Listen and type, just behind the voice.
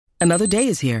Another day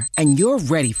is here, and you're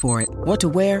ready for it. What to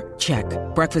wear? Check.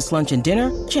 Breakfast, lunch, and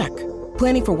dinner? Check.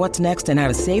 Planning for what's next and how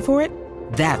to save for it?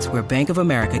 That's where Bank of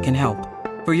America can help.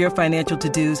 For your financial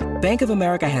to-dos, Bank of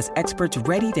America has experts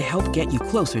ready to help get you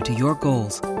closer to your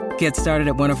goals. Get started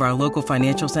at one of our local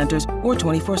financial centers or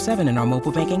 24/7 in our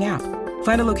mobile banking app.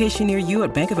 Find a location near you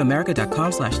at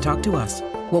bankofamerica.com/talktous.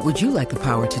 What would you like the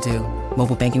power to do?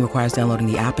 Mobile banking requires downloading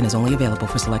the app and is only available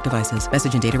for select devices.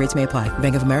 Message and data rates may apply.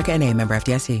 Bank of America N.A., member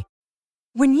FDIC.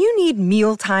 When you need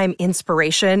mealtime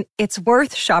inspiration, it's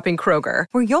worth shopping Kroger,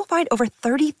 where you'll find over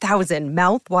 30,000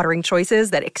 mouth-watering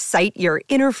choices that excite your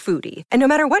inner foodie. And no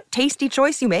matter what tasty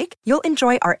choice you make, you'll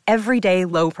enjoy our everyday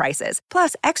low prices,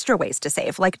 plus extra ways to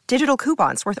save, like digital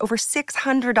coupons worth over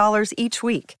 $600 each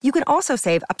week. You can also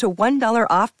save up to $1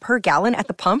 off per gallon at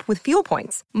the pump with fuel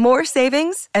points. More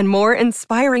savings and more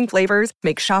inspiring flavors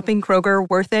make shopping Kroger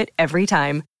worth it every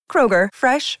time. Kroger,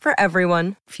 fresh for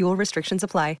everyone. Fuel restrictions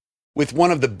apply. With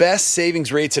one of the best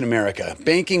savings rates in America,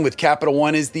 banking with Capital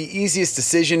One is the easiest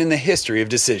decision in the history of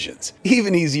decisions.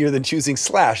 Even easier than choosing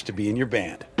Slash to be in your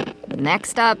band.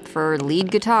 Next up for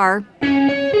lead guitar.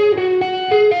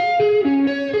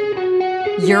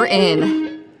 You're in.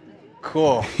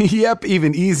 Cool. Yep,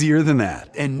 even easier than that.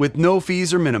 And with no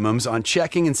fees or minimums on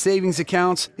checking and savings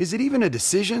accounts, is it even a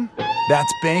decision?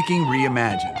 That's banking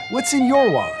reimagined. What's in your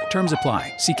wallet? Terms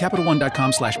apply. See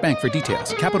CapitalOne.com/bank for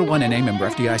details. Capital One N.A., member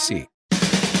FDIC.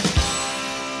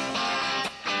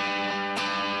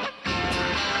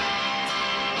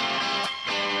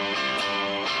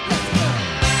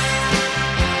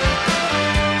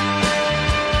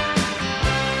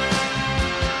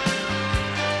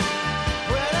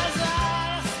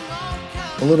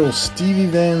 A little Stevie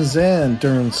Van Zandt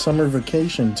during summer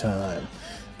vacation time.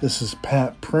 This is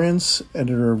Pat Prince,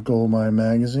 editor of Goldmine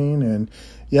Magazine, and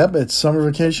yep, it's summer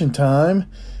vacation time.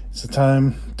 It's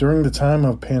during the time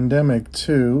of pandemic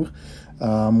too,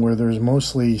 where there's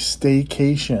mostly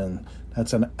staycation.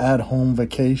 That's an at-home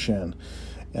vacation,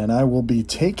 and I will be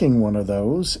taking one of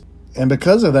those. And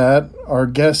because of that, our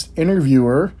guest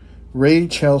interviewer, Ray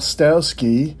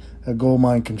Chelstowski, a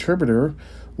Goldmine contributor,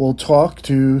 will talk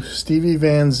to Stevie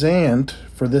Van Zandt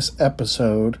for this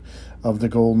episode of the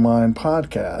Goldmine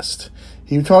podcast.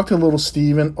 He talked to little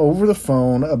Steven over the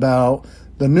phone about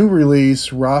the new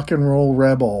release, Rock and Roll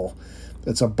Rebel.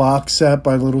 It's a box set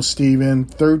by little Steven,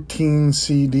 13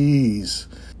 CDs,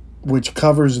 which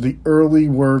covers the early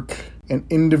work and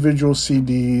individual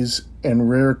CDs and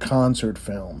rare concert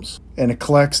films. And it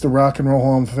collects the Rock and Roll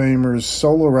Hall of Famer's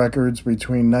solo records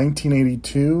between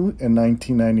 1982 and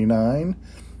 1999,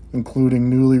 including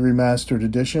newly remastered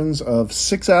editions of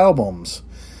 6 albums.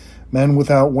 Men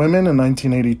Without Women in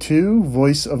 1982,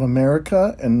 Voice of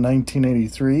America in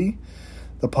 1983,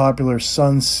 the popular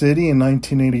Sun City in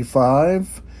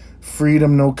 1985,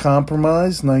 Freedom No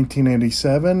Compromise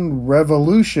 1987,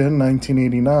 Revolution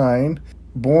 1989,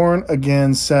 Born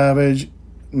Again Savage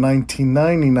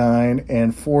 1999,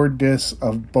 and 4 discs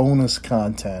of bonus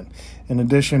content. In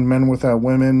addition, Men Without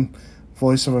Women,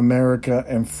 Voice of America,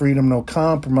 and Freedom No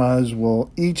Compromise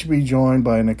will each be joined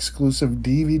by an exclusive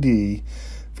DVD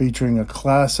featuring a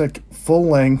classic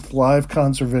full-length live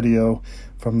concert video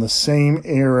from the same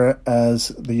era as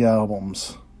the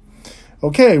albums.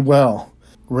 Okay, well,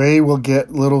 Ray will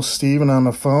get little Steven on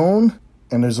the phone,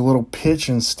 and there's a little pitch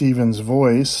in Steven's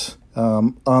voice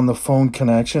on the phone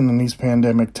connection. In these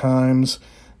pandemic times,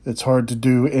 it's hard to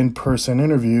do in-person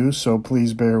interviews, so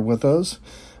please bear with us.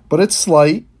 But it's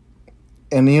slight,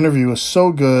 and the interview is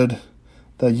so good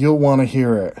that you'll want to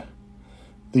hear it.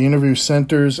 The interview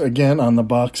centers, again, on the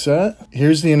box set.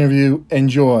 Here's the interview.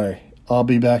 Enjoy. I'll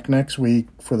be back next week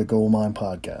for the Goldmine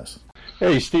podcast.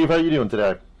 Hey, Steve, how you doing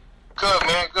today? Good,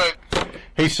 man, good.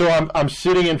 Hey, so I'm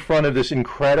sitting in front of this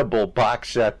incredible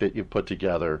box set that you put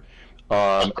together,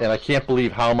 and I can't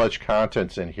believe how much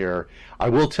content's in here. I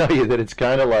will tell you that it's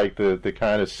kind of like the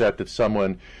kind of set that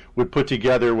someone would put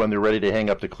together when they're ready to hang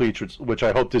up the cleats, which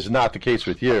I hope is not the case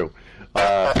with you.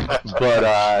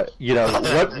 But you know,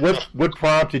 what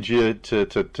prompted you to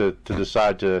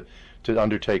decide to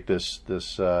undertake this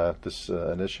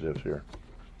initiative here?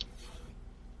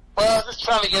 Well, just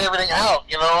trying to get everything out.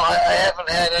 You know, I haven't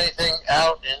had anything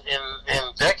out in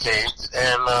decades,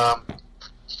 and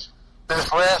this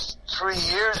last 3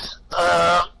 years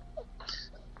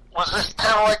was just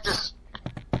kind of like this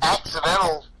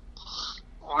accidental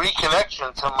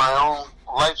reconnection to my own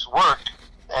life's work,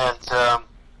 and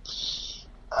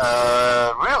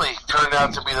really turned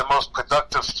out to be the most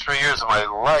productive 3 years of my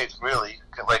life. Really,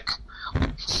 like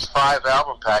 5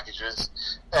 album packages,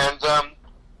 and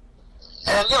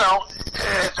you know,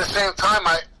 at the same time,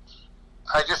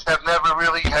 I just have never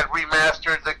really had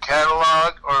remastered the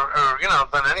catalog or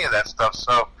done any of that stuff.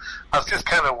 So I was just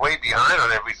kind of way behind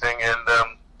on everything. And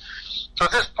so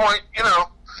at this point,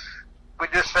 we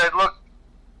just said, look,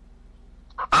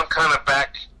 I'm kind of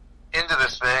back into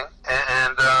this thing,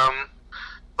 and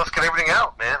let's get everything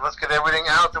out, man. Let's get everything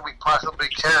out that we possibly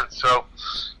can. So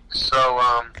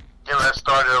that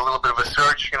started a little bit of a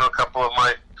search. A couple of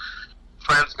my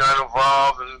friends got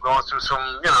involved and going through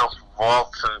some,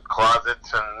 vaults and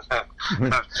closets and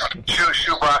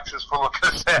shoe boxes full of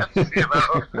cassettes, and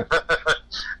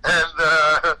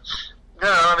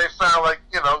they found like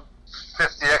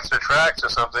 50 extra tracks or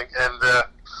something, and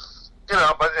but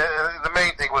the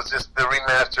main thing was just to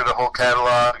remaster the whole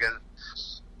catalog and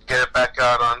get it back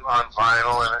out on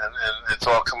vinyl, and it's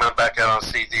all coming back out on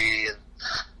CD,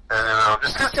 and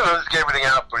just get everything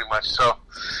out pretty much. So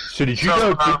did you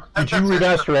did you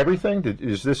remaster everything?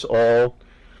 Is this all?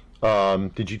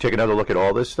 Did you take another look at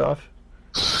all this stuff?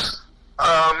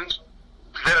 Sorry,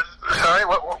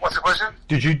 what's the question?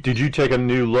 Did you take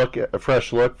a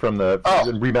fresh look from and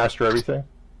remaster everything?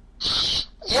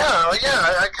 Yeah,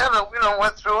 I kind of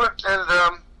went through it, and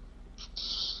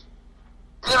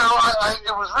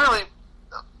it was really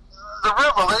the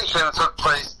revelation took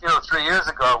place 3 years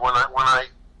ago when I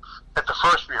at the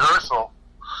first rehearsal.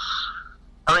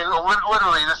 I mean,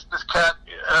 literally, this cat,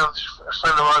 a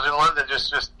friend of ours in London,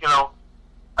 just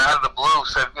out of the blue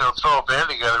said, throw a band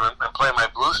together and play my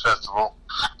blues festival.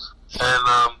 And,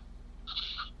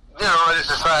 I just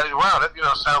decided, wow, that,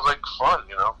 sounds like fun,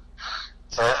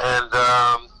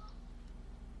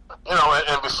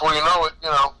 and before you know it,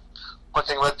 one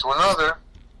thing led to another.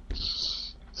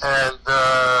 And,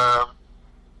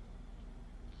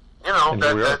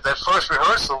 that first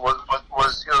rehearsal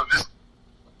was just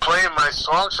playing my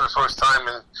songs for the first time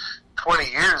in 20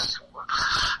 years.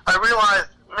 I realized,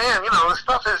 man, this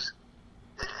stuff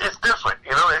it's different,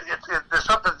 there's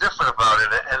something different about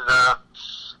it, and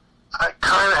I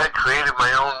kind of had created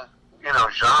my own,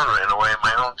 genre in a way,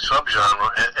 my own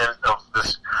subgenre, and of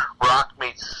this rock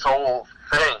meets soul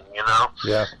thing,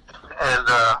 Yeah. And,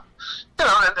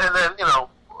 and then, of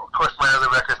course, my other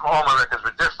records, all my records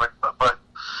were different, but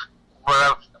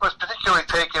I was particularly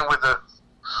taken with the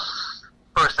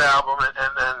first album and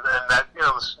that,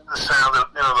 the sound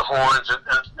of, the horns and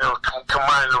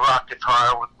combining the rock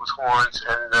guitar with horns,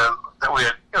 and that we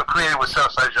had, created with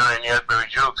Southside Johnny and the Asbury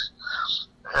Jukes.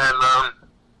 And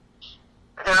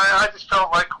I just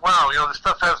felt like, wow, this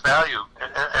stuff has value,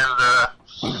 and I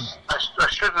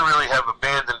shouldn't really have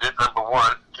abandoned it, number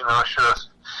one. I should have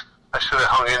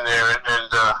hung in there and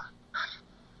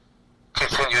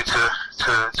continued to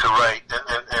write and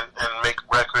make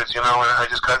records, and I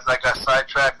got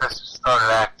sidetracked. I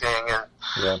started acting, and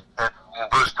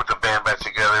Bruce put the band back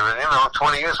together, and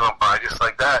 20 years went by just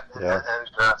like that. Yeah.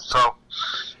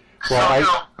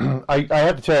 And I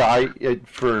have to tell you,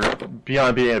 for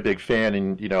beyond being a big fan,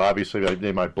 and obviously I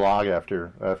named my blog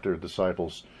after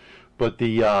Disciples, but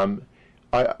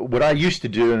what I used to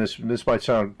do, and this might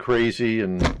sound crazy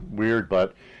and weird,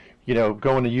 but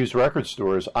going to used record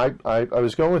stores, I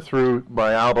was going through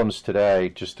my albums today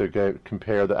just to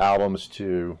compare the albums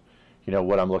to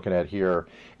what I'm looking at here,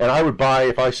 and I would buy,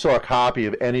 if I saw a copy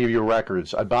of any of your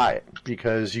records, I'd buy it,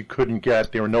 because they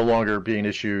were no longer being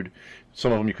issued.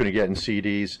 Some of them you couldn't get in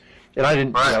CDs, and I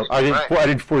didn't I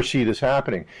didn't foresee this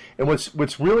happening. And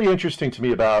what's really interesting to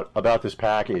me about this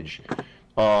package,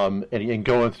 and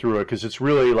going through it, because it's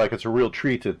really it's a real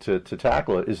treat to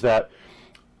tackle it, is that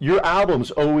your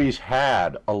albums always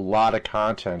had a lot of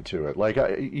content to it.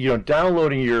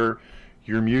 Downloading your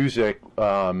music,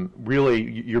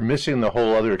 really, you're missing the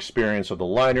whole other experience of the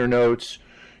liner notes.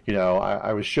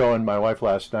 I was showing my wife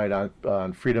last night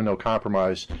on Freedom No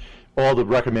Compromise all the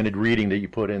recommended reading that you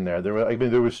put in there.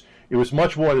 It was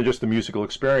much more than just the musical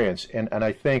experience, and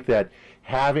I think that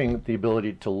having the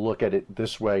ability to look at it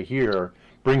this way here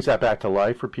brings that back to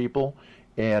life for people.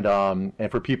 And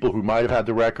for people who might have had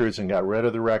the records and got rid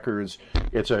of the records,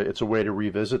 it's a way to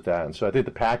revisit that. And so I think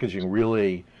the packaging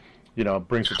really,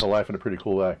 brings it to life in a pretty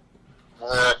cool way.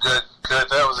 Good. That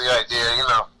was the idea,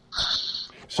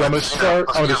 So I'm going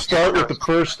to start with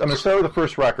the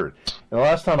first record. And the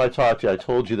last time I talked to you, I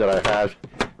told you that I had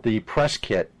the press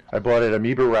kit. I bought it at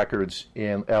Amoeba Records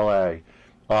in L.A.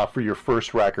 For your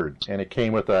first record, and it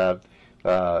came with an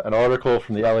article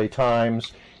from the L.A.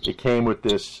 Times. It came with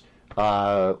this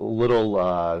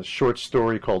little short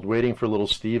story called "Waiting for Little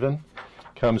Steven."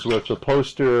 Comes with a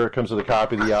poster, comes with a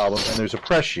copy of the album, and there's a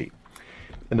press sheet.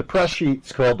 And the press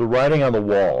sheet's called "The Writing on the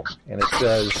Wall," and it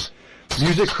says,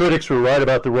 "Music critics were right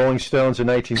about the Rolling Stones in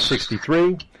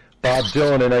 1963, Bob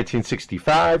Dylan in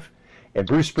 1965, and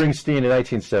Bruce Springsteen in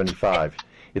 1975.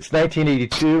 It's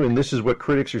 1982, and this is what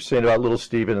critics are saying about Little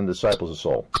Steven and Disciples of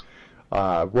Soul.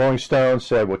 Rolling Stone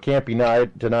said, what can't be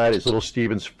denied is Little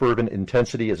Steven's fervent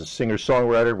intensity as a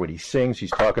singer-songwriter. When he sings,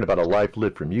 he's talking about a life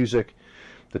lived for music.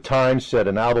 The Times said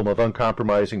an album of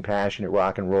uncompromising, passionate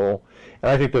rock and roll.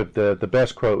 And I think the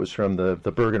best quote was from the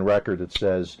Bergen Record that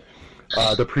says,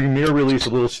 the premiere release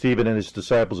of Little Steven and his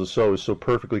Disciples of Soul is so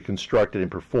perfectly constructed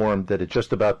and performed that it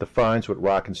just about defines what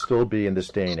rock can still be in this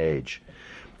day and age.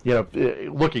 You know,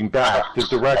 looking back,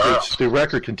 the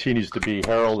record continues to be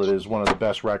heralded as one of the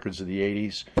best records of the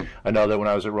 '80s. I know that when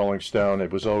I was at Rolling Stone,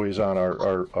 it was always on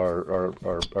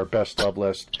our best of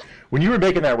list. When you were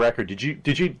making that record, did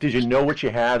you know what you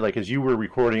had? Like, as you were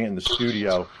recording it in the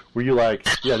studio, were you like,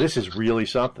 yeah, this is really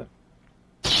something?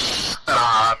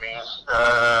 I mean,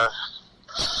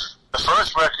 the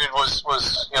first record was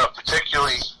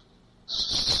particularly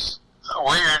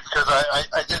weird because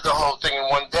I did the whole thing in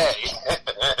one day.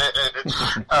 It was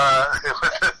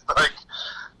just like,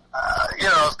 we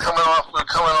were coming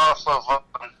off of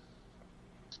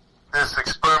this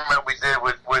experiment we did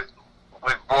with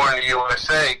Born in the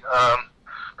USA,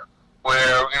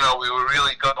 where, we were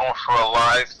really going for a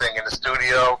live thing in the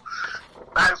studio.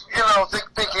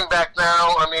 Thinking back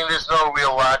now, I mean, there's no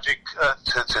real logic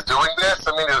to doing this.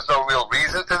 I mean, there's no real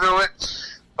reason to do it,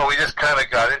 but we just kind of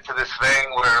got into this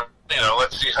thing where,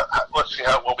 let's see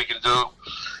what we can do.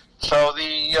 So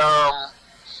the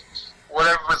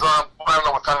whatever was on, I don't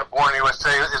know what kind of Born in the USA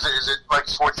is it like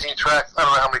 14 tracks? I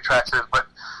don't know how many tracks it is, but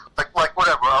like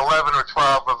whatever, 11 or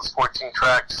 12 of the 14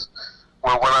 tracks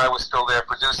were when I was still there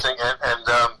producing,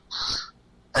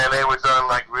 and they were done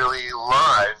like really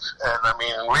live, and I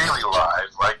mean really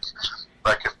live, like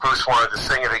if Bruce wanted to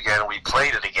sing it again, we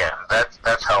played it again.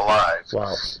 That's how live.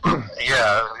 Wow.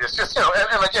 Yeah, it's just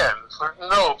and again, for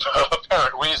no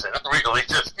apparent reason, really,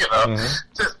 just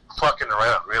just fucking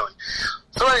around, really.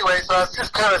 So anyway, so I was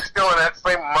just kind of still in that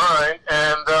frame of mind,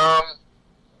 and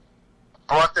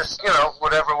brought this,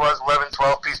 whatever it was, 11,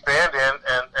 12-piece band in,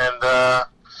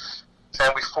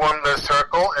 and we formed the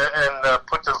circle and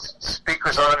put the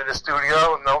speakers on in the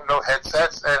studio, no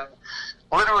headsets, and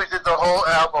literally did the whole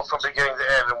album from beginning to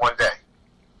end in one day.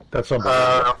 That's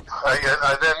unbelievable.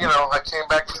 I came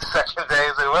back the second day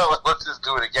and said, well, let's just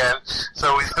do it again.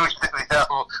 So we did the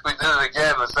album, we did it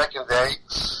again the second day.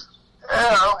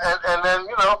 And then,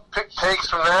 pick takes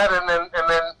from that, and then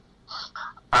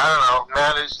I don't know,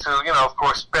 managed to, of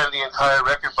course, spend the entire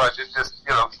record budget just,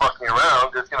 fucking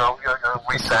around. Just,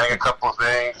 we sang a couple of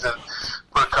things and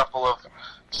put a couple of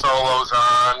solos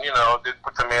on, did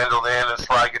put the mandolin and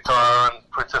slide guitar and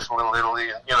Princess of Little Italy,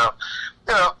 and,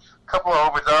 a couple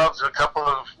of overdubs, a couple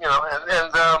of,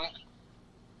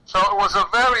 so it was a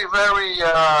very, very,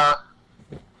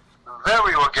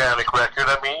 very organic record.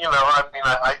 I mean,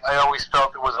 I always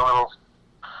felt it was a little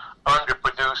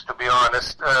underproduced, to be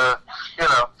honest.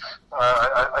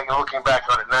 Looking back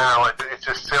on it now, it's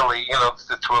just silly, to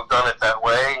have done it that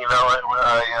way.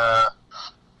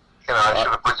 I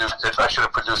should have produced it. I should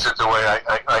have produced it the way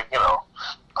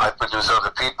I produce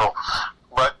other people.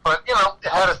 But it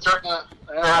had a certain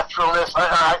naturalness.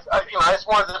 I just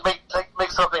wanted to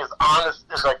make something as honest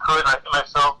as I could, and I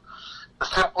felt the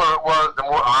simpler it was, the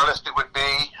more honest it would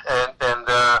be, and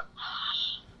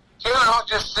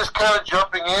just kind of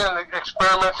jumping in and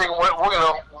experimenting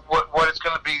what it's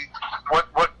going to be,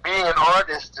 what being an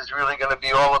artist is really going to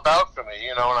be all about for me,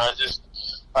 and I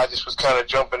just was kind of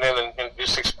jumping in and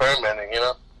just experimenting,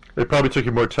 It probably took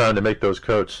you more time to make those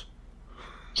coats.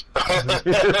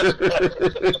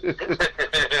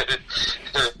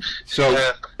 So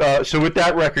with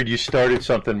that record, you started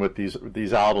something with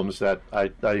these albums that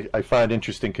I find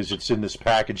interesting because it's in this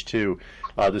package too.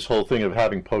 This whole thing of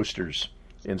having posters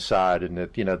inside, and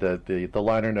that the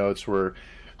liner notes were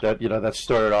that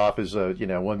started off as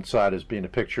one side as being a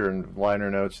picture and liner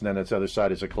notes, and then its other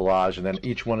side is a collage, and then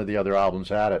each one of the other albums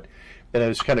had it, and it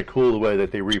was kind of cool the way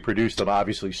that they reproduced them.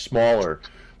 Obviously smaller.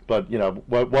 But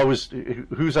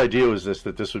whose idea was this,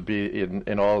 that this would be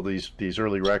in all these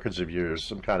early records of yours,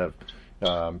 some kind of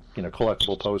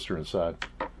collectible poster inside?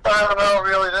 I don't know,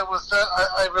 really. That was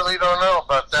I really don't know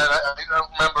about that. I don't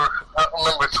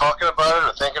remember talking about it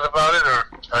or thinking about it or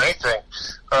anything.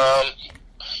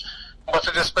 Must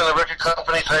have just been a record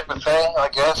company type of thing, I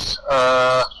guess.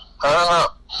 I don't know.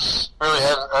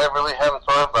 I really haven't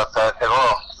thought about that at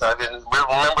all. I didn't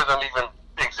remember them even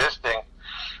existing.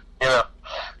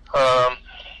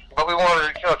 But we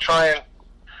wanted to, try and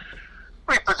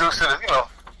reproduce it,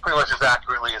 pretty much as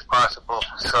accurately as possible.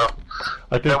 So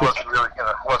I think that wasn't really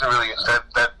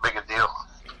that big a deal.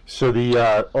 So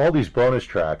the all these bonus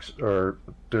tracks are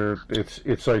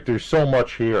it's like there's so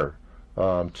much here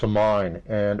to mine.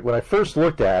 And when I first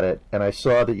looked at it, and I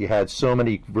saw that you had so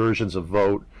many versions of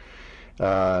Vote,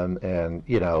 and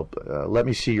Let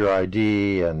Me See Your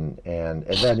ID, and then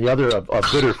the other of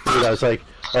Bitter Fruit, I was like,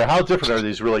 how different are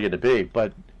these really going to be?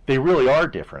 But they really are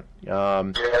different.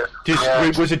 Was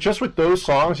it just with those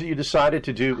songs that you decided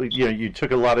to do? You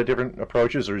took a lot of different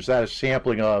approaches, or is that a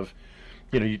sampling of,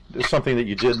 something that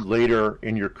you did later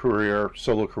in your career,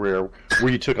 solo career,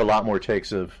 where you took a lot more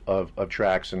takes of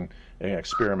tracks and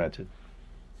experimented?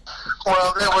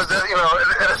 Well, there was,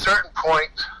 at a certain point,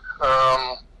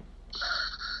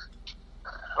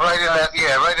 right in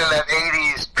that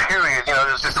 80s period,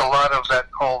 there's just a lot of that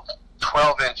whole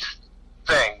 12-inch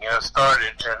thing,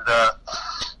 started, and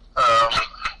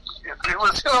it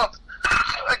was,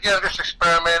 again, just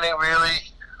experimenting, really,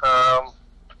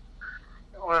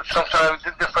 with sometimes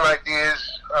different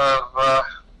ideas of,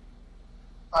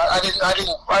 I didn't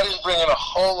bring in a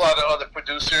whole lot of other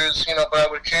producers, but I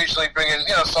would occasionally bring in,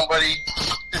 somebody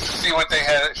just to see what they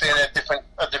had, if they had a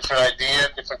different idea,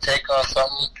 a different take on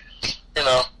something, and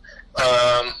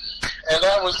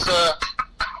that was,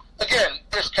 again,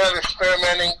 just kind of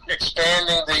experimenting,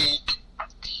 expanding the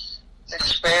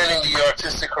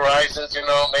artistic horizons,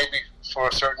 maybe for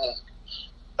a certain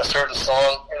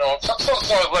song, some songs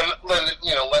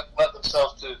let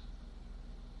themselves to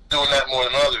doing that more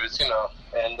than others, and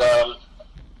of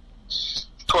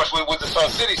course with the Sun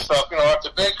City stuff,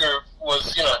 Arthur Baker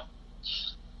was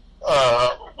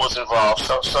involved,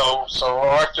 so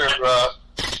Arthur,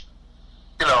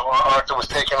 Arthur was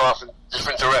taking off in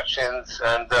different directions,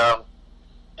 and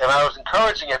I was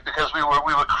encouraging it because we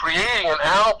were creating an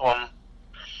album,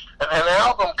 and an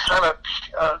album kind of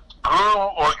grew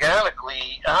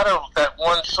organically out of that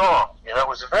one song. It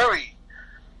was a very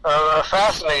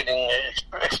fascinating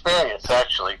experience,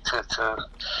 actually,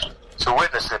 to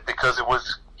witness it, because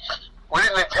we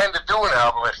didn't intend to do an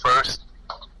album at first,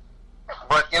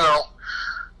 but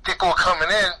people were coming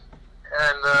in,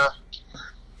 and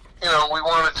we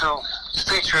wanted to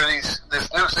feature this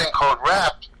new thing called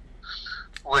rap,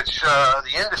 which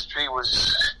the industry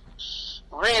was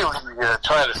really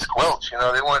trying to squelch. They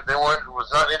was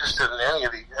not interested in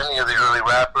any of the early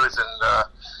rappers, and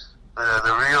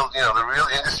the real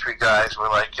industry guys were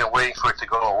like waiting for it to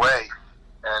go away,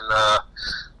 and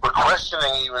were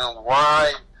questioning even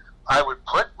why I would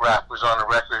put rappers on a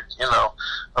record,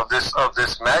 of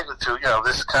this magnitude,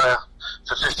 this kind of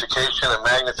sophistication and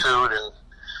magnitude,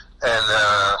 and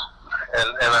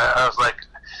I was like,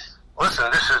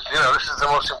 listen, this is the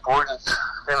most important,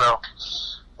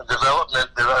 development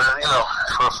that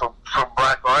for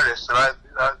black artists that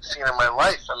I've seen in my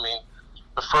life. I mean,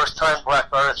 the first time black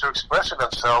artists are expressing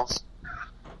themselves,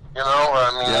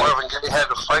 Marvin Gaye had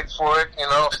to fight for it,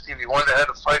 Stevie Wonder had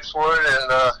to fight for it,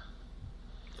 and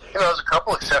there's a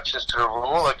couple exceptions to the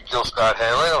rule, like Gil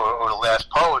Scott-Heron or the Last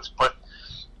Poets, but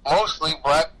mostly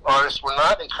black artists were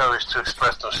not encouraged to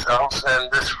express themselves,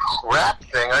 and this rap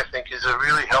thing, I think, is a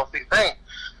really healthy thing.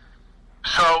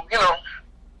 So,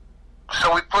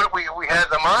 so we had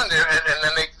them on there, and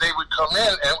then they would come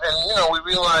in, and we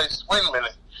realized, wait a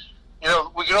minute,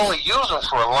 we can only use them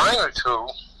for a line or two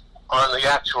on the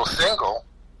actual single.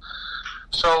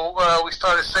 So we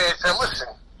started saying to them, listen,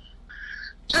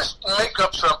 just make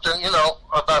up something,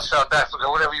 about South Africa,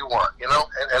 whatever you want, and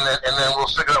then we'll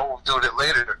figure out what we'll do with it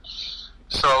later.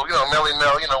 So, Melly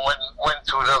Mel, went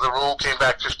to another room, came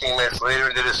back 15 minutes later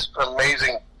and did this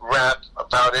amazing rap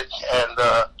about it, and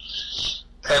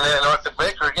then Arthur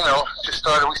Baker, we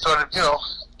started,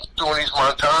 doing these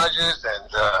montages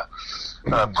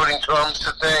and putting drums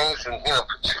to things, and,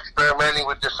 experimenting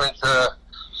with different,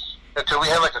 until we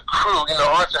had like a crew,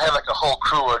 Arthur had like a whole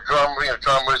crew of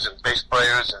drummers and bass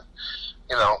players, and,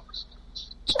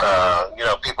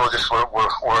 people just were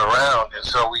around, and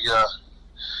so we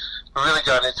really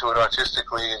got into it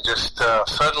artistically, and just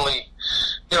suddenly,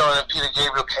 and then Peter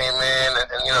Gabriel came in,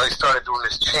 and he started doing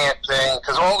this chant thing,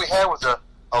 because all we had was a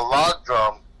log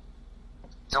drum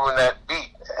doing that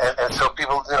beat, and so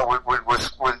people,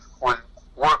 would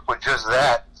work with just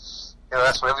that.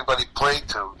 That's what everybody played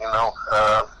to,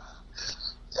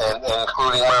 and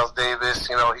including Miles Davis,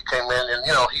 he came in, and,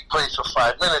 he played for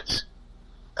 5 minutes,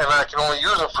 and I can only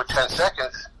use him for 10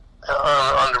 seconds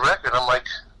on the record. I'm like,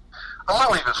 I'm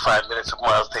not leaving 5 minutes of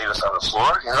Miles Davis on the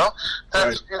floor,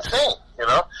 That's right. Insane,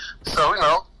 So,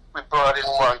 we brought in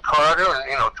Ron Carter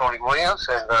and, Tony Williams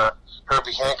and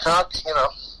Herbie Hancock,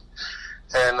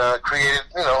 and created,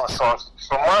 a song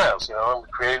for Miles, and we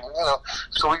created,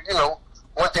 so we,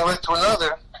 one thing led to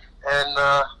another, and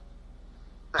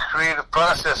the creative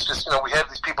process, just, we had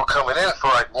these people coming in for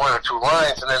like 1 or 2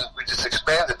 lines, and then we just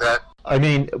expanded that. I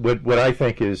mean, what I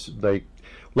think is, like,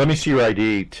 Let Me See Your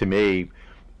ID, to me,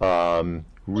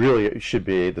 really should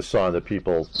be the song that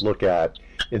people look at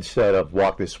instead of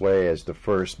Walk This Way as the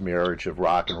first marriage of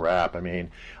rock and rap. I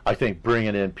mean, I think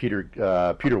bringing in Peter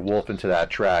Wolf into that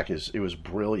track it was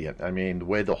brilliant. I mean, the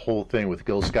way the whole thing with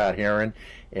Gil Scott-Heron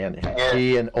and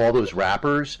he and all those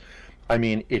rappers, I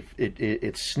mean,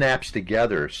 it snaps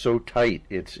together so tight.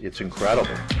 It's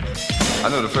incredible. I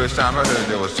know the first time I heard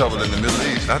there was trouble in the Middle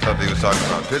East, I thought they were talking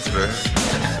about Pittsburgh.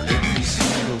 Let me see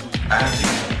your ID.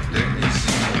 Let me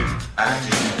see your ID.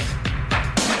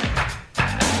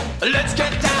 Let's get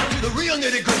down to the real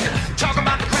nitty-gritty. Talk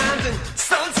about the crimes in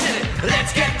Sun City.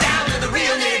 Let's get down to the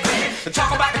real nitty-gritty.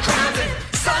 Talk about the crimes in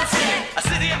Sun City, a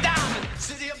city of diamonds,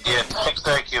 city of... Yeah,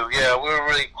 thank you. Yeah, we were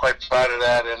really quite proud of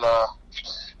that, and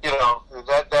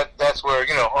that's where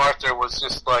Arthur was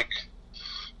just like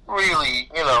really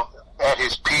at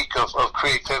his peak of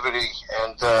creativity,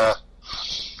 and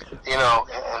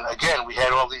and again we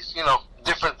had all these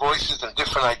different voices and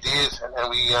different ideas, and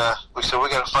we said we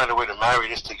got to find a way to marry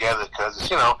this together, because it's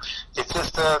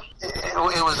just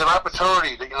it was an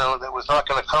opportunity that that was not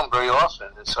going to come very often,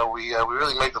 and so we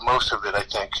really made the most of it, I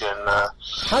think. And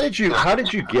how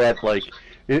did you get, like,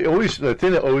 the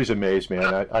thing that always amazed me,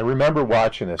 and I remember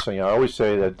watching this, and I always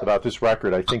say that about this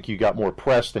record, I think you got more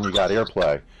press than you got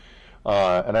airplay.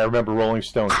 And I remember Rolling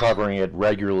Stone covering it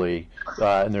regularly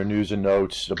in their news and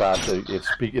notes about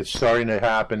it's starting to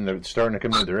happen. It's starting to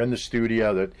come in. They're in the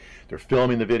studio. They're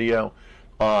filming the video.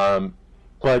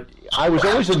 But I was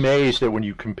always amazed that when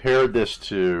you compared this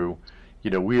to,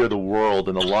 We Are the World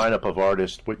and the lineup of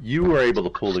artists, what you were able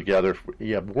to pull together.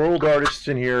 You have world artists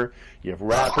in here. You have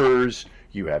rappers.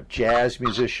 You have jazz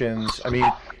musicians. I mean,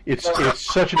 it's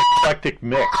such an eclectic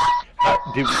mix.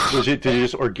 Did it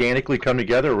just organically come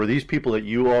together, or were these people that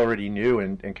you already knew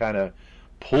and kind of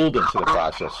pulled into the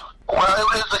process? Well, it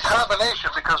was a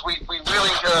combination, because we really,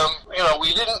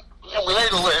 we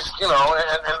made a list, and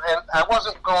I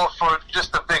wasn't going for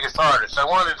just the biggest artists. I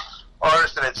wanted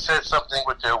artists that had said something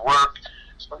with their work,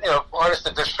 artists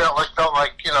that just felt like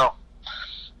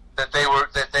that they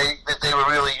were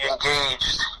really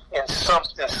engaged in some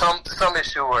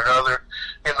issue or another,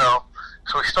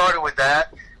 So we started with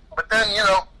that. But then,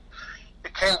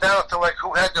 it came down to, like,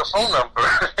 who had their phone number.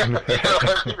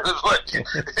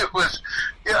 It was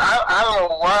I don't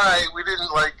know why we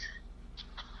didn't, like,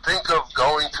 think of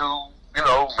going to,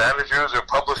 managers or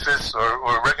publicists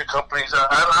or record companies. I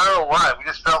don't know why. We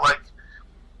just felt like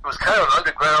it was kind of an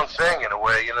underground thing in a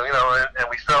way, and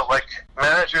we felt like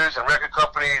managers and record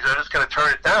companies are just going to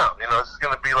turn it down. This is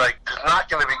going to be like, it's not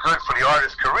going to be good for the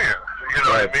artist's career. You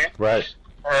know what I mean? Right.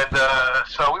 And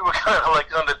so we were kind of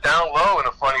like on the down low in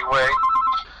a funny way.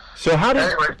 So how did?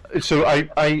 Anyway. So I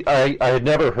had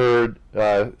never heard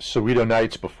Soweto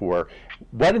Nights before.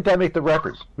 Why didn't that make the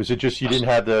record? Was it just you didn't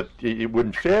have it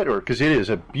wouldn't fit, or because it is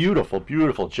a beautiful,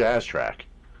 beautiful jazz track?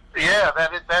 Yeah,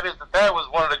 that was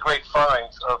one of the great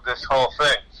finds of this whole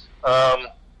thing. I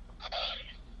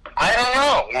don't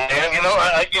know, man.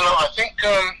 I think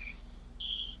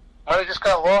might have just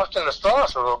got lost in the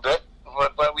sauce a little bit.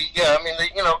 But we,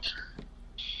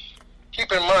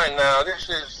 keep in mind now, this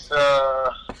is,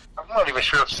 I'm not even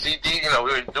sure if CD,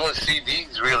 we were doing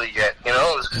CDs really yet, it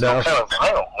was still kind of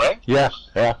vinyl, right? Yeah.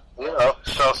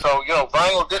 So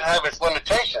vinyl did have its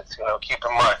limitations, keep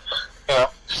in mind,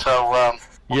 so,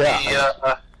 you know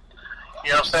what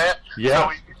I'm saying? Yeah.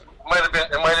 So it might have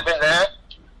been that,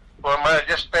 or it might have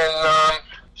just been,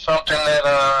 something that,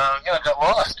 got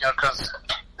lost, because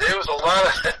there was a lot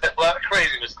of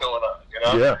craziness going on,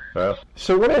 Yeah.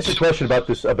 So let me ask you a question about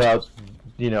this,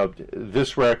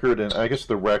 this record, and I guess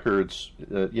the records,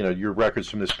 your records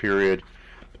from this period,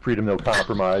 Freedom No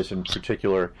Compromise in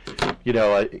particular.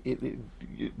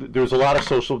 There's a lot of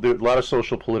social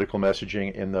political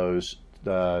messaging in those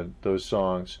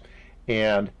songs,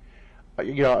 and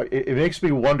it makes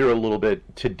me wonder a little bit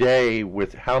today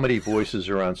with how many voices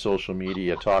are on social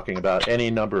media talking about any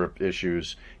number of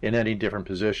issues in any different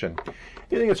position. Do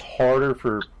you think it's harder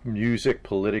for music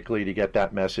politically to get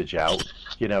that message out,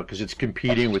 because it's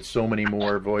competing with so many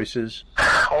more voices?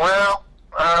 Well,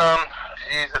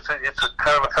 it's a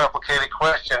kind of a complicated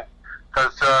question,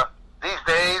 because these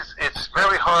days it's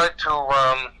very hard to,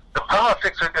 the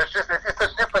politics it's a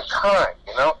different time,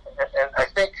 and I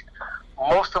think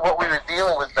most of what we were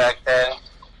dealing with back then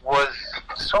was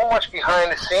so much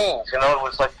behind the scenes, it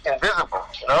was like invisible,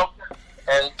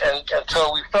 and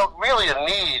so we felt really a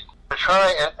need to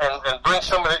try and bring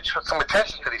some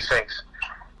attention to these things.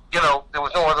 there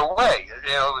was no other way.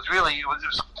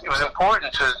 It was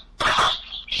important to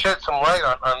shed some light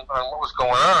on what was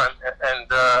going on, and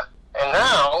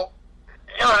now,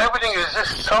 everything is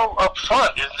just so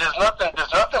upfront. There's nothing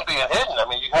being hidden. I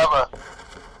mean, you got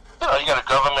a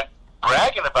government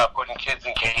bragging about putting kids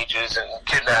in cages and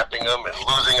kidnapping them and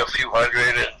losing a few hundred,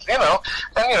 and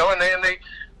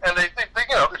they're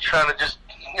trying to just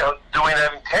doing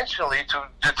that intentionally to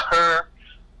deter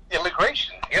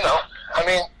immigration. I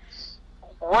mean,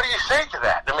 what do you say to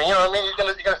that? I mean, you're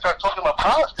gonna start talking about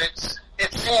politics.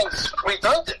 It seems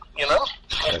redundant.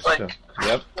 It's like,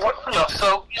 yep.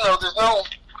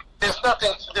 There's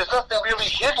nothing really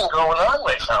hidden going on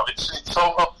right now. It's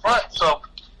so upfront. So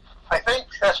I think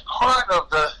that's part of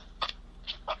the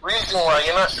reason why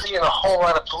you're not seeing a whole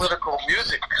lot of political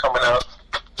music coming out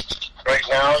right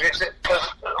now. Because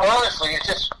honestly, it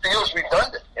just feels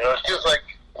redundant. It feels like,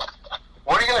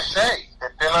 what are you going to say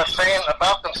that they're not saying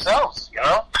about themselves?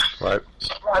 Right.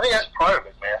 So I think that's part of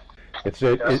it, man. It's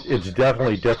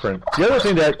definitely different. The other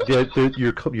thing that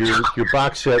your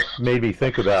box set made me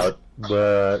think about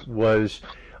was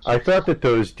I thought that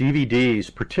those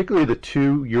DVDs, particularly the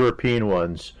 2 European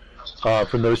ones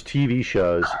from those TV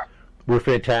shows, were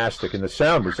fantastic, and the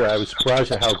sound I was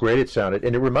surprised at how great it sounded,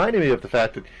 and it reminded me of the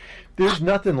fact that there's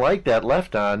nothing like that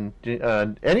left on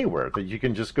anywhere that you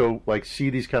can just go see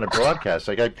these kind of broadcasts.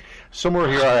 Somewhere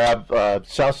here I have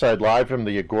Southside Live from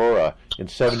the Agora in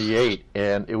 '78,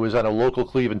 and it was on a local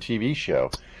Cleveland TV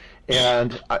show,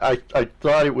 and I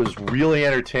thought it was really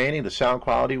entertaining. The sound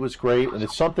quality was great, and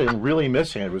it's something really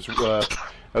missing. It was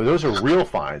those are real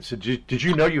finds. Did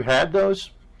you know you had those?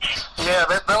 Yeah,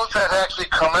 those had actually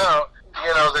come out.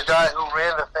 The guy who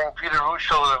ran the thing, Peter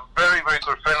Ruschel, is a very, very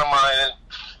good friend of mine, and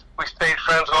we stayed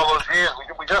friends all those years.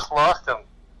 We just lost him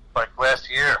last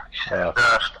year. Yeah.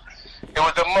 And it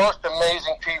was the most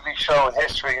amazing TV show in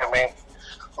history. I mean,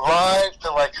 live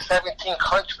to 17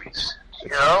 countries.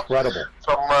 Incredible.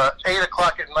 From 8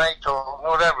 o'clock at night till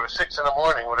whatever, 6 in the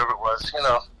morning, whatever it was. And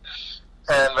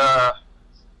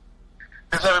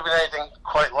there's never been anything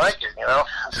quite like it.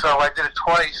 So I did it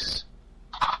twice.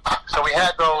 So we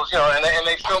had those, and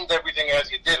they filmed everything as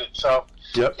you did it. So,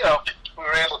 yep. We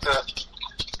were able to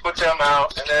put them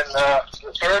out. And then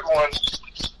the third one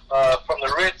from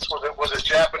the Ritz was a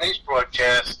Japanese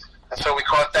broadcast. And so we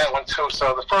caught that one too.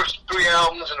 So the first 3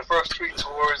 albums and the first 3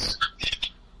 tours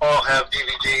all have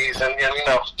DVDs, and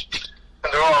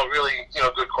and they're all really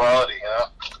good quality.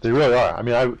 They really are. I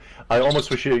mean, I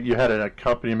almost wish you had an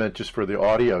accompaniment just for the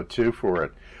audio too for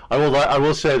it. I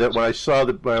will say that when I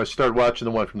started watching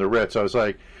the one from the Ritz, I was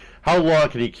like, how long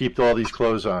can he keep all these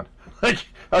clothes on?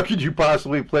 How could you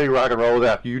possibly play rock and roll with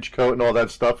that huge coat and all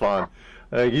that stuff on?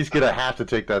 He's gonna have to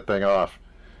take that thing off.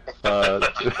 And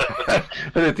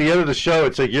at the end of the show,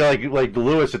 it's like you're like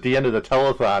Lewis at the end of the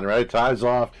telethon, right? Ties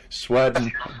off,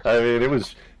 sweating. I mean, that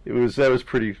was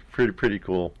pretty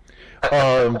cool.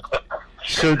 So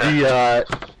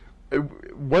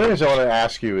one of the things I want to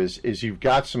ask you is you've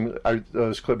got some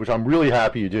those clips, which I'm really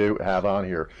happy you do have on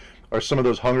here, are some of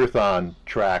those Hungerthon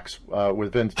tracks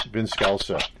with Vince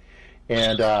Scelsa,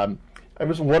 and I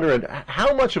was wondering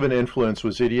how much of an influence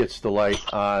was Idiot's Delight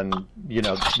on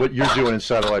what you're doing in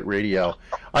satellite radio.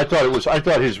 I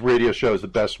thought his radio show is the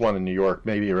best one in New York,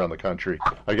 maybe around the country.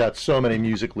 I got so many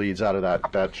music leads out of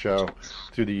that show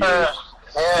through the years.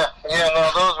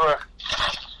 No, those were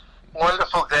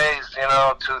wonderful days,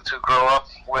 to grow up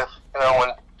with, when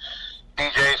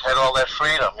DJs had all that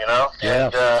freedom,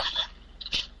 Yeah. And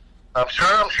I'm sure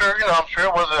it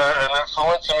was an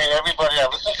influence. I mean, everybody I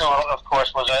listened to, of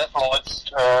course, was an influence.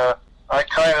 I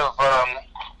kind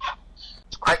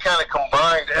of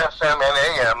combined FM and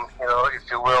AM, if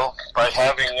you will, by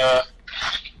having,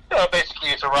 basically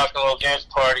it's a rock and roll dance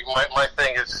party. My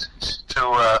thing is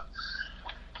to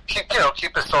keep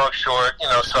the song short,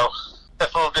 so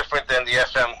that's a little different than the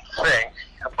FM thing,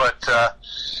 but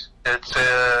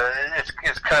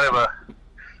it's kind of a,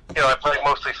 I play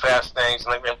mostly fast things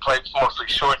and I play mostly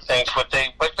short things, but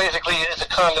basically it's a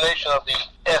combination of the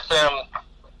FM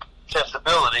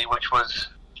sensibility, which was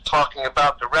talking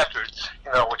about the records,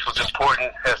 which was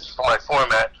important as for my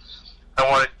format. I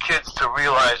wanted kids to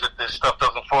realize that this stuff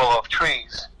doesn't fall off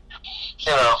trees,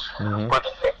 Mm-hmm. but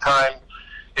at the same time,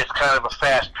 it's kind of a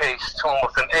fast pace,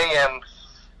 almost an AM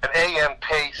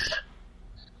pace,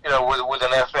 with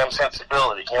an FM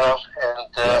sensibility, and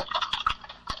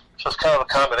so it's kind of a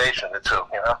combination of the two,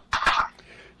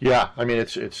 Yeah, I mean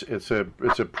it's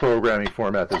a programming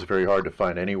format that's very hard to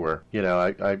find anywhere. You know,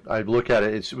 I look at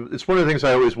it. It's one of the things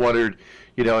I always wondered.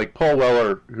 You know, like Paul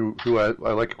Weller, who I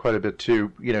like quite a bit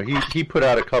too. You know, he put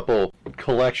out a couple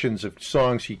collections of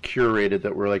songs he curated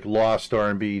that were like lost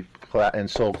R&B and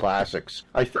soul classics.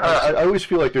 I always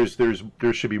feel like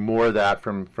there should be more of that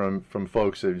from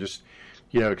folks that are just,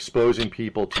 you know, exposing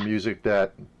people to music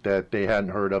that they hadn't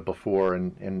heard of before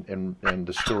and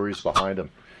the stories behind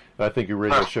them. I think your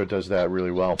radio show does that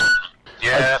really well.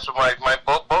 Yeah, that's what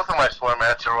both of my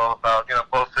formats are all about. You know,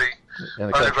 both the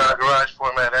Underground Garage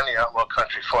format and the Outlaw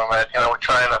Country format. You know, we're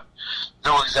trying to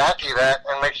do exactly that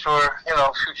and make sure, you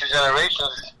know, future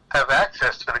generations have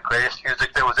access to the greatest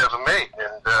music that was ever made.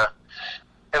 And,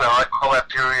 you know, I call that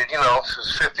period, you know,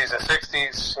 the 50s and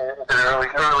 60s, the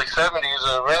early 70s,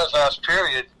 a Renaissance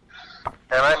period.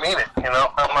 And I mean it, you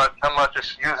know. I'm not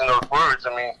just using those words.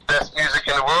 I mean, best music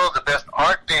in the world, the best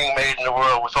art being made in the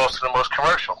world was also the most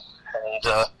commercial. And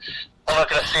I'm not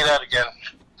going to see that again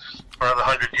for another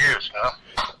 100 years, you know.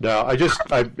 No,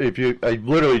 I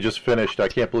literally just finished. I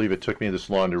can't believe it took me this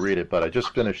long to read it, but I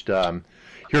just finished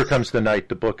Here Comes the Night,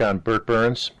 the book on Burt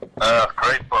Burns.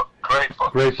 Great book.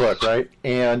 Great book, right?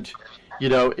 And you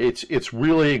know, it's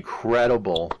really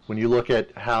incredible when you look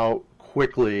at how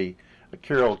quickly a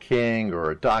Carole King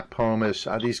or a Doc Pomus,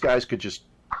 these guys could just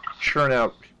churn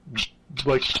out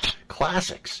like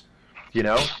classics, you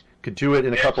know, could do it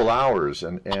in a couple hours,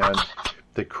 and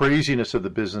the craziness of the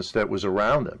business that was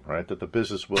around them, right? That the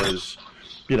business was,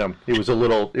 you know, it was a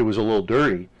little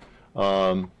dirty,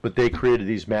 but they created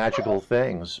these magical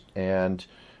things, and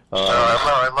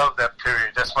I love that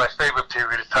period. That's my favorite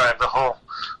period of time. The whole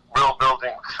real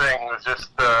building thing was just,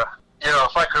 you know,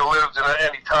 if I could have lived in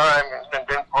any time and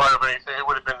been part of anything, it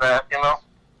would have been that, you know?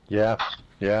 Yeah.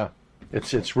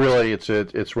 It's really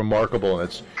remarkable, and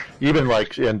it's even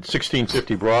like in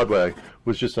 1650 Broadway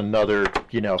was just another,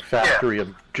 you know, factory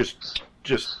of just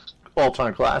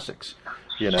all-time classics,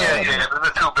 you know. Yeah,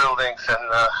 the two buildings,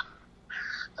 and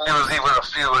there was even a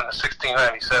few in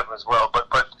 1697 as well, but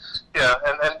yeah,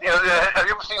 and you know, have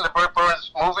you ever seen the Burt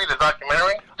Burns movie, the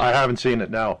documentary? I haven't seen it.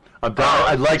 No,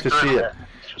 I'd like to see it.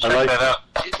 Check that out.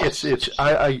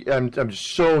 I'm just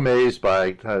so amazed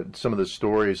by some of the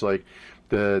stories, like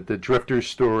the Drifter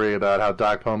story about how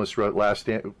Doc Pomus wrote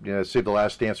Save the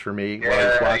Last Dance for Me while I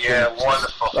was watching. Yeah,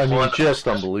 wonderful. I mean, wonderful. Just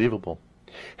unbelievable.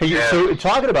 Hey, so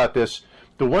talking about this,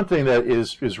 the one thing that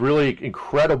is really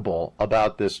incredible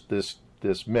about this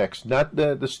mix, not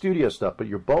the studio stuff, but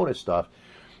your bonus stuff,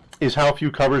 is how few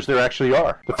covers there actually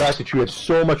are. The fact that you had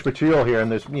so much material here,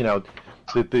 and there's, you know,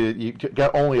 that you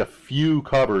got only a few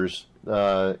covers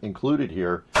included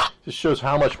here, just shows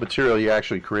how much material you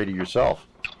actually created yourself.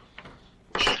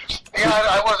 Yeah,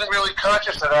 I wasn't really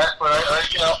conscious of that, but I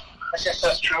you know, I guess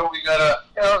that's true. We got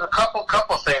a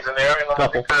couple things in there. You know,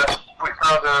 we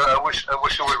found I wish it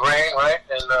would rain, right?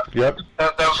 And yep,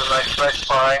 that was a nice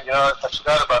find. You know, I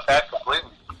forgot about that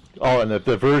completely. Oh, and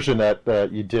the version that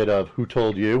you did of Who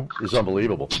Told You is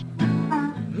unbelievable.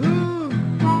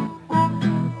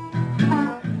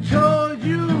 Told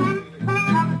you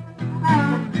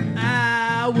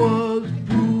I was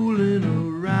fooling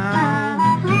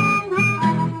around.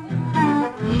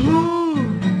 Who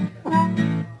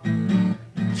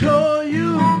told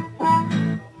you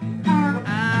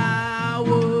I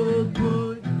would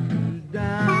put you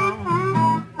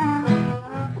down?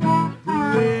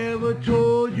 Whoever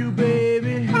told you,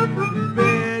 baby, you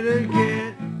better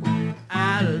get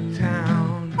out of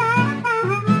town.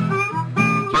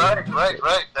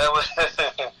 Right. That was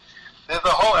there's a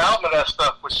whole album of that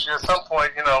stuff, which at some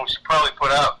point, you know, we should probably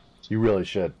put out. You really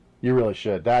should.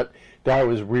 That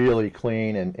was really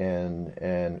clean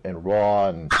and raw,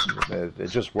 and it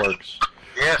just works.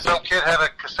 Yeah, some kid had a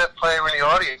cassette player in the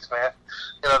audience, man.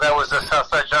 You know, that was the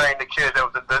Southside Giant, the kid, that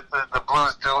was the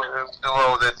blues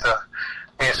duo that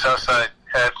me and Southside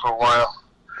had for a while.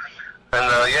 And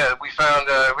yeah, we found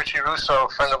Richie Russo, a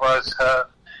friend of ours,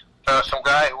 some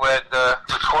guy who had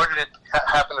recorded it,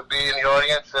 happened to be in the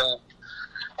audience and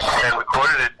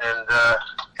recorded it, and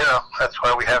you know, that's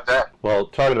why we have that. Well,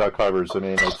 talking about covers, I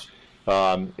mean,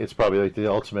 it's probably like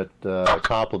the ultimate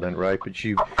compliment, right? But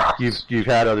you've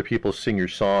had other people sing your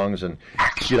songs, and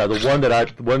you know, the one that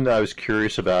I was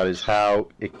curious about is how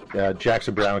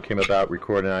Jackson Browne came about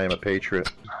recording "I Am a Patriot."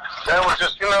 That was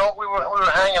just, you know, we were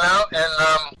hanging out,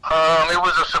 and it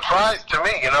was a surprise to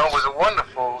me. You know, it was a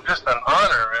wonderful, just an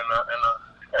honor and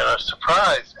a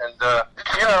surprise. And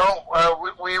you know,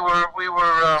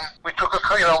 we took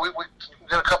we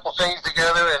did a couple things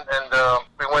together, and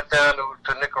we went down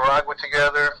to Nicaragua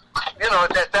together. You know,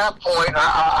 at that point,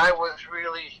 I was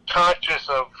really conscious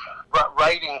of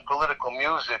writing political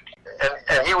music,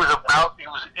 and he was,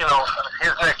 you know,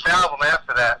 his next album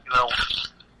after that, you know,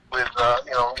 with,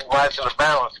 you know, Lives in the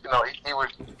Balance, you know, he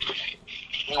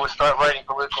would start writing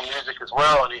political music as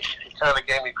well, and he kind of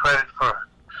gave me credit for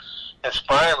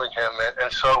inspiring him,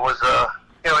 and so it was,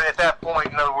 you know, at that point,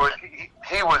 in other words,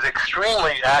 he was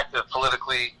extremely active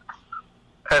politically,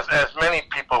 as many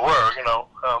people were, you know,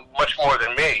 much more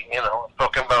than me, you know, I'm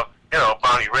talking about, you know,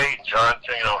 Bonnie Raitt and John,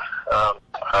 you know,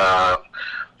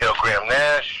 Graham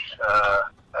Nash,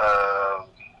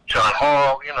 John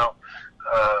Hall, you know,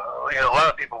 a lot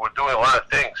of people were doing a lot of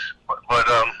things, but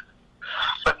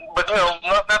you know,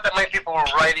 not that many people were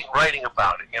writing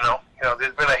about it, you know.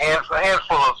 There's been a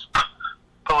handful of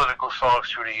political songs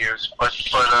through the years, but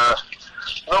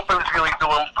nobody's really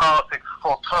doing politics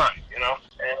full time, you know.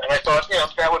 And I thought, you know,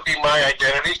 that would be my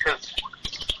identity, because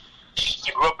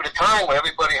I grew up at a time where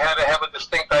everybody had to have a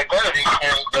distinct identity,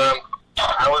 and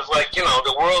I was like, you know,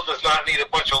 the world does not need a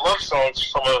bunch of love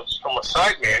songs from a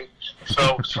sideman,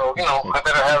 so you know, I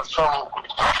better have some,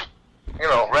 you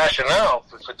know, rationale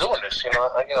for doing this, you know,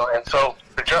 and so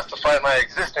to justify my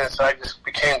existence, I just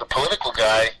became the political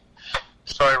guy,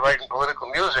 started writing political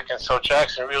music, and so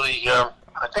Jackson really, I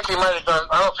think he might have done,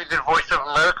 I don't know if he did Voice of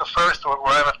America first or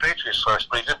I'm a Patriot first,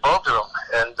 but he did both of them,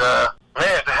 and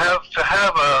man, to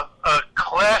have a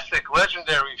classic,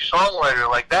 legendary songwriter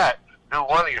like that do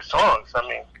one of your songs, I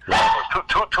mean,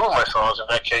 two of my songs in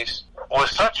that case, was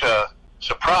such a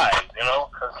surprise, you know,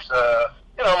 because,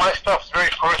 you know, my stuff's very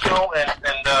personal, and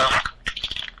I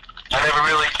never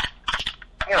really,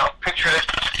 you know, pictured it,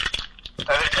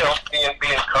 you know,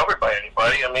 being covered by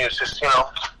anybody. I mean, it's just, you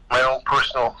know, my own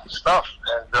personal stuff,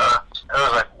 and I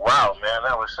was like, wow, man,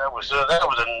 that was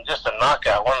just a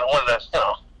knockout. One of the, you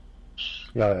know,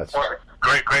 yeah, that's one of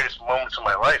the greatest moments of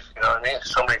my life. You know what I mean?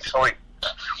 Somebody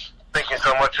thinking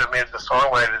so much of me as a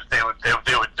songwriter, they would do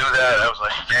that. I was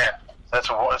like, man,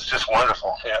 it's just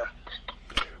wonderful. Yeah.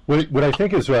 What I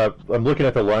think is, I'm looking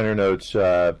at the liner notes,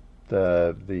 for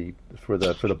the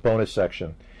bonus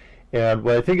section, and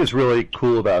what I think is really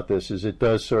cool about this is it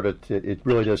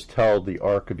really does tell the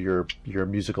arc of your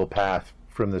musical path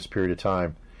from this period of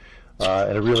time,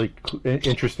 in a really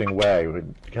interesting way.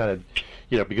 Kind of,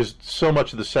 you know, because so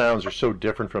much of the sounds are so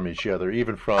different from each other,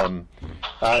 even from,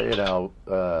 you know,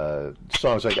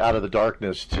 songs like Out of the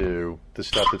Darkness to the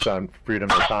stuff that's on Freedom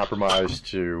or Compromise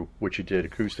to what you did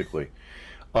acoustically.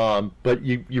 But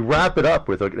you wrap it up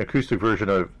with an acoustic version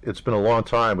of It's Been a Long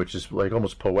Time, which is like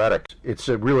almost poetic. I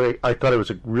thought it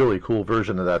was a really cool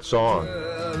version of that song.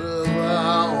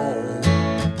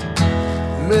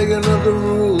 Making up the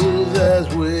rules as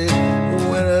we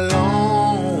went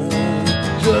along.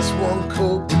 Just one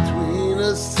coat between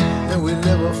us, and we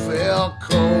never felt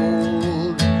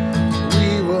cold.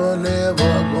 We were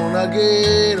never gonna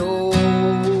get old.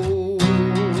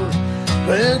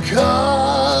 Playing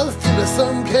cards till the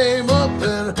sun came up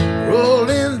and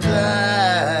rolling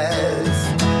dice.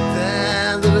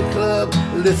 Down to the club,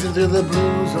 listen to the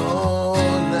blues all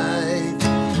night.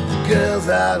 Girls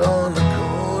out on the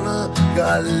corner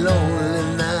got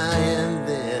lonely now and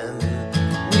then.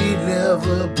 We'd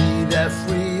never be that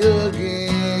free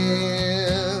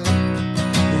again.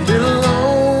 Been a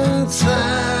long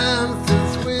time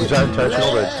since we. Was that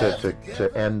intentional to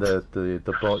end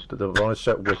the bonus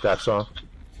set with that song?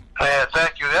 Yeah,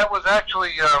 thank you. That was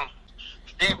actually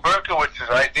Steve Berkowitz's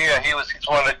idea. He's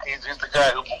the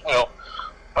guy who, you know,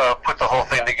 put the whole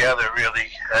thing together, really.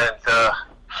 And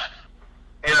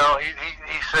you know,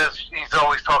 he says he's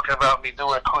always talking about me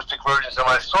doing acoustic versions of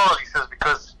my songs. He says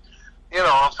because, you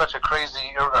know, I'm such a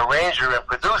crazy arranger and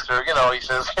producer. You know, he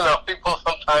says, you know, people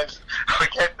sometimes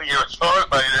forget that you're a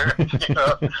songwriter. You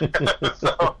know,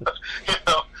 so, you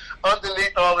know,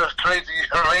 underneath all this crazy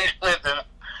arrangement and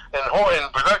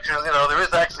production, you know, there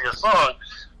is actually a song.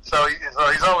 So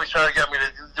he's always trying to get me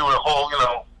to do a whole, you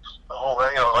know,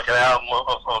 like an album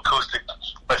of acoustic,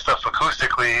 my stuff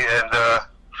acoustically, and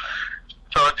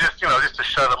so just to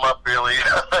shut him up, really.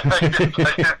 I did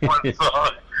one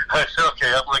song. I said, okay,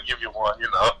 I'm gonna give you one, you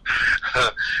know.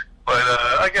 But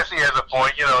I guess he has a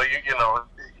point, you know. You know,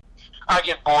 I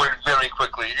get bored very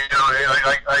quickly. You know,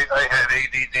 I had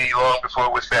ADD long before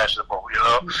it was fashionable, you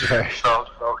know. Right. So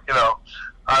you know.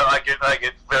 I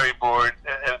get very bored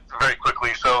and very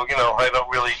quickly, so, you know, I don't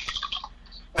really,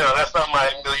 you know, that's not my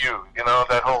milieu, you know,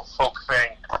 that whole folk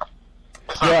thing.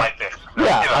 It's not my thing.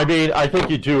 Yeah, you know? I mean, I think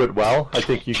you do it well. I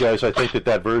think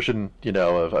that version, you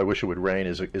know, of I Wish It Would Rain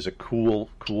is a cool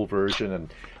version,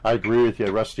 and I agree with you.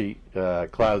 Rusty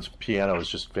Cloud's piano is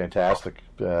just fantastic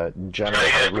in general.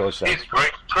 Yeah, really he's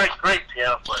great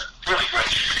piano player. Really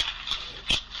great.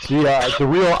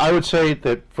 I would say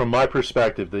that from my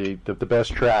perspective, the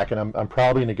best track, and I'm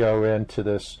probably going to go into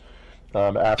this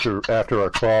after our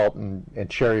call and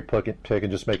cherry pick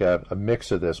and just make a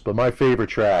mix of this. But my favorite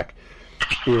track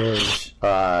is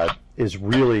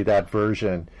really that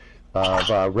version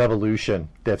of Revolution.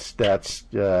 That's it's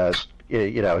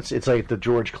like the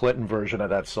George Clinton version of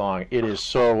that song. It is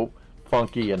so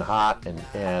funky and hot and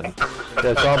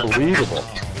that's unbelievable.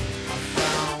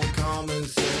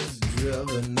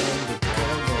 Driven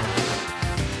undercover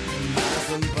by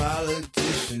some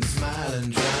politician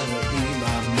smiling, trying to be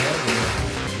my mother.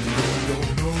 We don't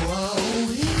know our own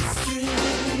history.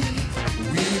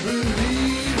 We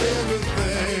believe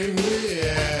everything we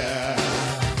hear.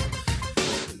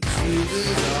 The truth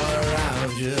is all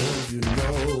around you. You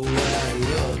know where it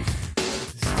looks.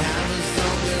 It's time for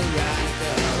something right.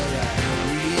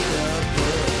 Read the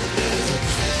book. There's a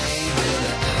change in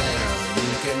the air.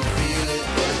 You can feel it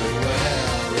everywhere.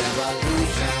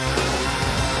 Revolution.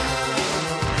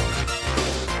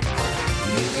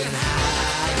 You can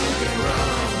hide, you can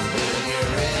run. When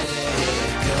you're ready, here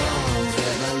it comes.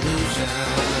 Revolution.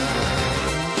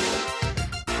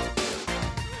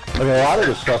 I mean, a lot of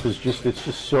this stuff is it's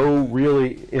just so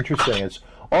really interesting. It's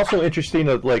also interesting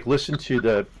to like listen to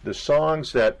the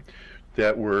songs that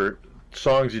were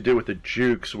songs you did with the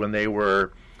Jukes when they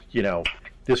were,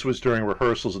 this was during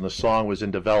rehearsals and the song was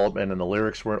in development and the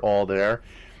lyrics weren't all there.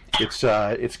 It's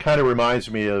kind of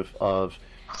reminds me of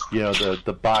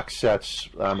the box sets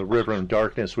on The River in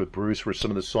Darkness with Bruce, where some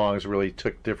of the songs really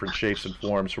took different shapes and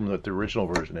forms from what the original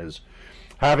version is.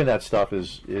 Having that stuff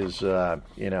is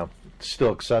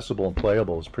still accessible and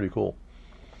playable is pretty cool.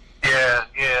 Yeah.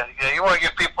 You want to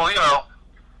give people, an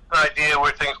idea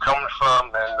where things coming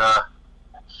from, and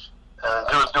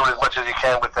do as much as you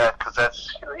can with that, because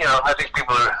that's, I think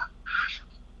people are,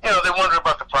 they wonder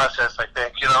about the process. I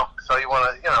think, so you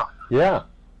want to, Yeah.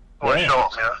 want to show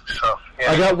them, So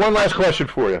yeah. I got one last question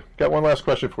for you.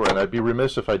 And I'd be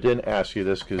remiss if I didn't ask you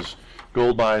this because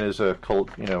Goldmine is a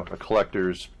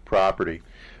collector's property.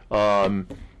 Do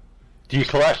you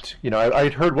collect?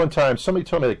 I'd heard one time somebody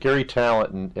told me that Gary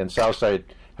Talent and Southside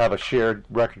have a shared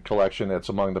record collection that's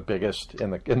among the biggest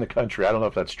in the country. I don't know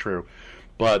if that's true,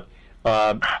 but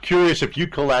curious if you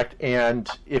collect, and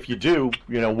if you do,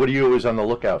 what are you always on the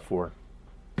lookout for?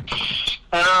 No,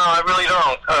 I really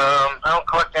don't. I don't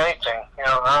collect anything.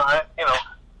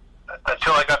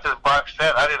 Until I got this box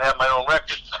set, I didn't have my own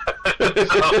records.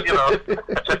 That's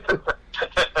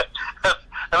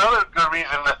another good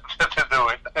reason to do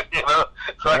it.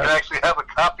 So I can actually have a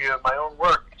copy of my own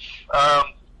work. No,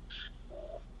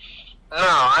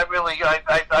 I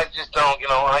just don't.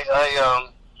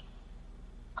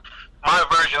 My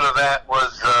version of that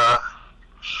was,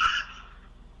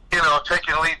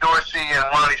 taking Lee Dorsey and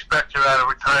Ronnie Spector out of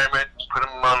retirement, putting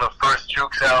them on the first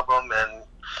Jukes album, and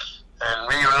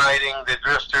reuniting the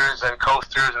Drifters and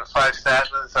Coasters and Five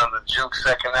Satins on the Jukes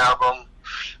second album,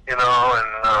 and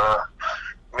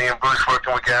me and Bruce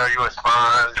working with Gary U.S.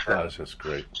 Bonds. That was just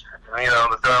great.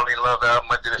 The Darling Love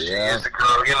album I did a few years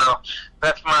ago.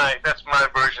 That's my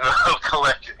version of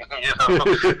collecting.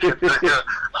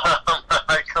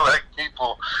 I collect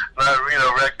people, not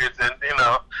records, and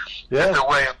it's a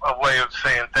way of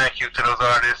saying thank you to those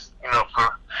artists,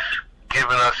 for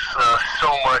giving us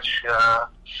so much.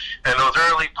 And those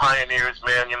early pioneers,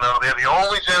 man, they're the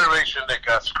only generation that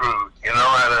got screwed.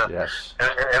 Yes.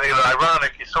 And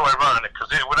ironic. It's so ironic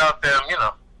because without them,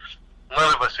 none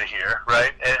of us are here,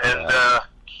 right? And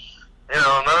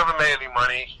none of them made any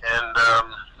money, and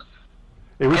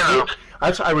it was.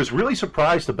 I was really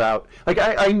surprised about. Like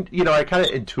I kind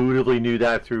of intuitively knew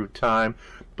that through time,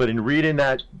 but in reading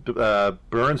that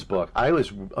Burns book, I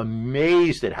was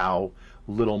amazed at how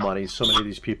little money so many of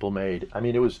these people made. I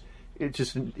mean,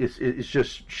 it's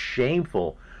just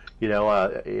shameful. Benny King.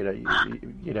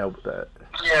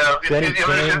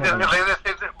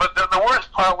 But the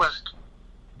worst part was,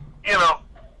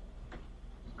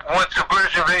 once the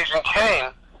British invasion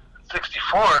came,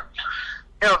 1964,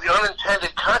 the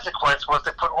unintended consequence was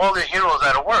they put all their heroes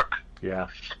out of work. Yeah.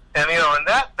 And and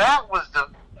that was the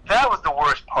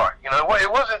worst part.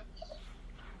 It wasn't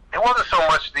so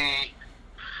much the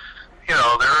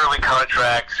the early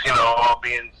contracts, all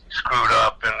being screwed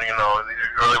up, and the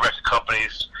early record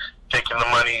companies taking the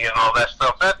money and all that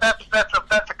stuff.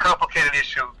 That's a complicated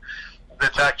issue.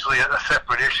 That's actually a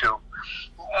separate issue.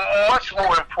 Much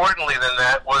more importantly than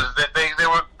that was that their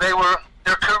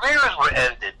careers were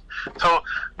ended. So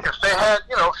if they had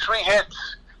 3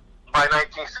 hits by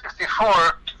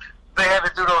 1964, they had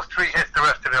to do those 3 hits the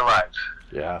rest of their lives.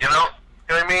 Yeah. You know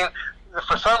what I mean?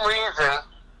 For some reason,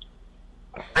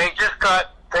 they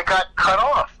got cut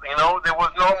off.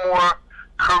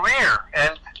 career,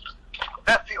 and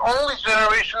that's the only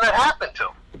generation that happened to.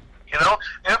 You know,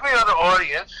 every other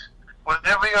audience with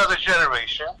every other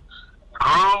generation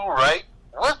grew right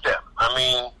with them. I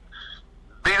mean,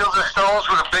 Beatles and Stones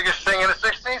were the biggest thing in the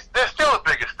 60s. They're still the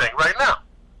biggest thing right now.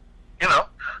 You know,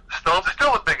 the Stones are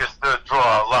still the biggest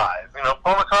draw alive. You know,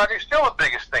 Paul McCartney is still the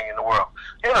biggest thing in the world.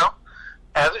 You know,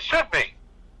 as it should be.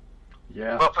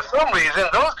 Yeah. But for some reason,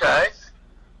 those guys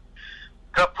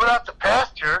got put out to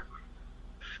pasture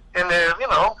in their, you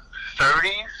know,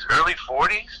 30s, early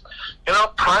 40s, you know,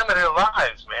 prime of their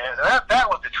lives, man. That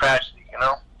was the tragedy, you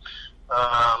know.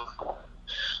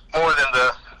 More than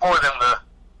the,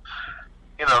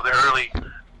 you know, the early.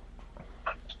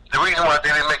 The reason why they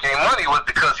didn't make any money was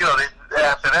because, you know,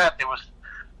 after that they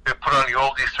put on the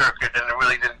oldie circuit and they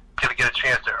really didn't get a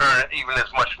chance to earn even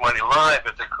as much money live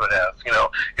as they could have, you know,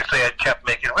 if they had kept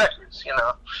making records, you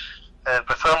know. And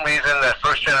for some reason, that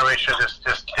first generation just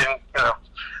didn't, you know,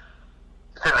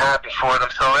 didn't happen for them.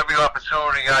 So every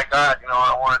opportunity I got, you know,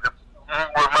 I wanted to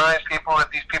remind people that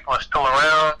these people are still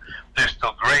around. They're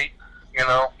still great, you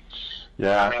know.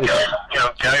 Yeah. I mean, you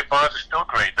know, Gary Barnes is still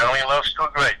great. Darlene Love's still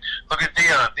great. Look at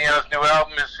Dion. Dion's new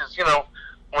album is, you know,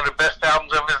 one of the best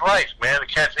albums of his life, man. The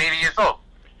cat's 80 years old.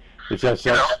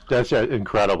 That's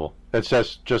incredible. That's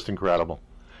just incredible.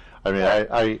 I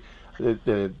mean,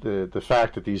 the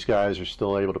fact that these guys are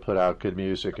still able to put out good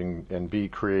music and be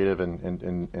creative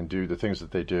and do the things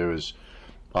that they do is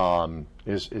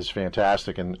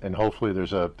fantastic, and hopefully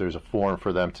there's a forum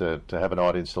for them to have an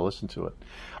audience to listen to it.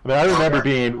 I mean, I remember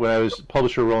being, when I was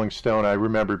publisher of Rolling Stone, I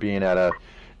remember being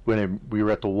when we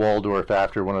were at the Waldorf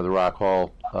after one of the Rock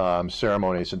Hall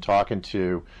ceremonies and talking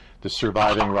to the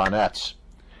surviving Ronettes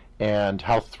and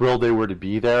how thrilled they were to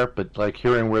be there, but like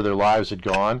hearing where their lives had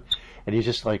gone, and he's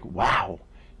just like, wow,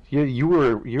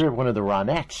 you're one of the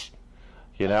Ronettes,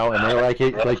 you know, and they're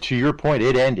like to your point,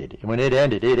 it ended, and when it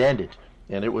ended,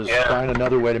 and it was find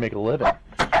another way to make a living,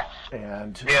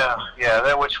 and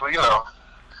that which, you know,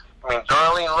 I mean,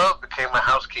 Darlene Love became a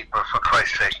housekeeper, for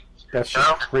Christ's sake. That's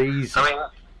just crazy. I mean,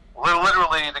 we're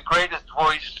literally the greatest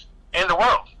voice in the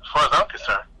world, as far as I'm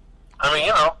concerned. I mean,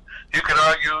 you know, you could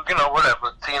argue, you know,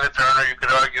 whatever, Tina Turner, you could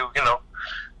argue, you know,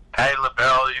 Patti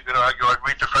LaBelle, you could argue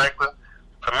Aretha Franklin.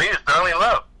 For me, it's Darlene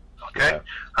Love, okay? Yeah.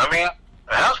 I mean,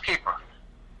 a housekeeper.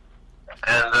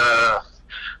 And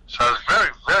so I was very,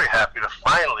 very happy to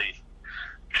finally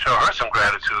show her some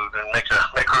gratitude and make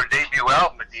her debut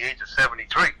album at the age of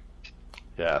 73.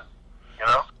 Yeah. You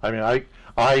know? I mean,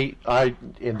 I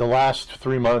in the last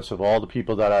 3 months of all the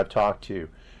people that I've talked to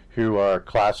who are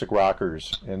classic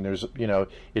rockers, and there's, you know,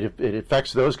 it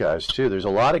affects those guys too. There's a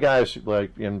lot of guys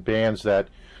like in bands that,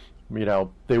 you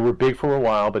know, they were big for a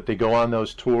while, but they go on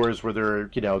those tours where they're,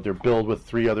 you know, they're billed with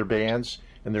 3 other bands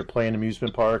and they're playing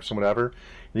amusement parks and whatever.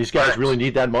 And these guys really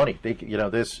need that money. They, you know,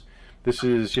 this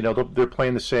is, you know, they're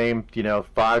playing the same, you know,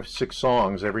 5-6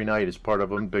 songs every night as part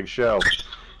of a big show,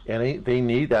 and they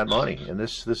need that money. And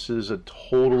this is a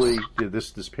totally,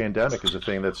 this pandemic is a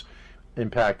thing that's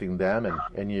impacting them,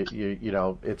 and you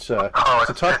know, it's a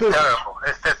tough business. Terrible.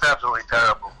 It's absolutely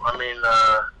terrible. I mean,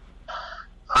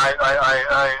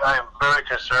 I am very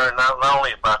concerned not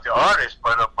only about the artists,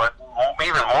 but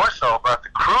even more so about the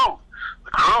crew.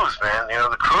 The crews, man. You know,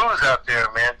 the crews out there,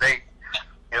 man. They,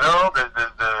 you know,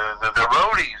 the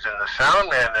roadies and the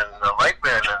soundmen and the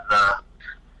lightmen and the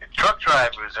truck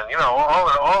drivers and, you know, all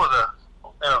of the,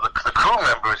 you know, the crew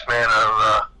members, man,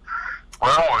 are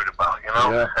what I'm worried about, you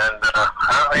know. Yeah. And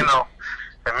you know,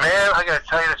 and man, I gotta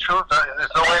tell you the truth. There's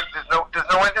no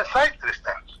end in sight to this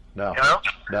thing. No. You know.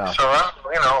 No. So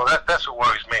you know, that's what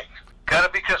worries me.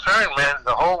 Gotta be concerned, man.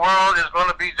 The whole world is going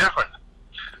to be different.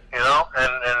 You know,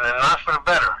 and not for the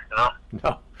better. You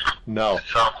know. No.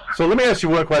 So let me ask you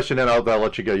one question, and I'll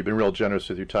let you go. You've been real generous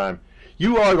with your time.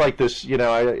 You are like this, you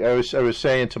know. I was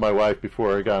saying to my wife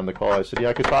before I got on the call, I said, yeah,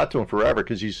 I could talk to him forever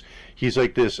because he's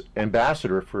like this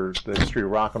ambassador for the history of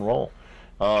rock and roll,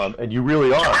 and you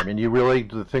really are. I mean, you really,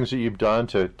 the things that you've done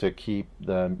to keep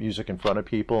the music in front of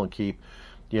people and keep,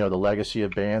 you know, the legacy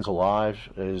of bands alive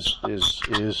is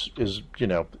you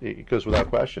know, it goes without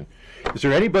question. Is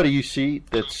there anybody you see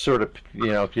that's sort of,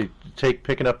 you know, if you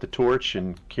picking up the torch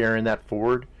and carrying that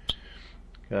forward?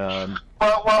 Well,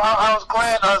 I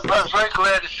was very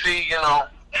glad to see, you know,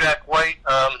 Jack White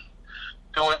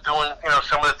doing you know,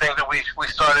 some of the things that we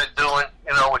started doing,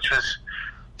 you know, which was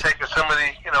taking some of the,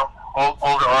 you know,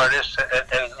 older artists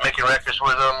and making records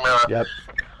with them. Yep.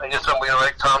 I guess somebody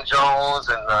like Tom Jones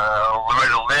and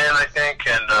Loretta Lynn, I think,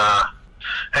 and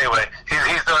anyway,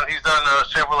 he's done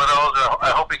several of those.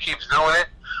 I hope he keeps doing it.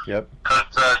 Yep.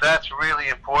 Because that's really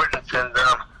important, and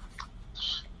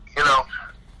you know,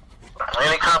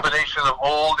 any kind combination of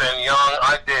old and young,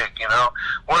 I dig, you know.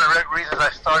 One of the reasons I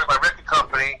started my record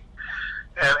company,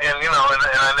 and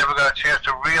I never got a chance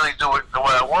to really do it the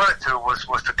way I wanted to, was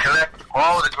to connect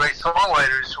all of the great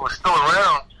songwriters who are still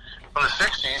around from the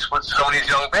 60s with some of these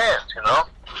young bands, you know.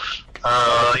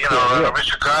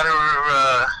 Richard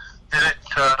Goddard did it.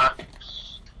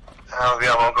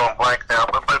 I'm going blank now,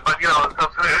 but it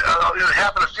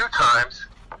happened a few times.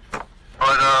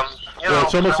 But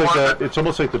it's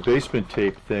almost like the basement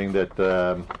tape thing that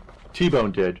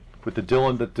T-Bone did with the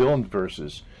Dylan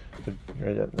verses.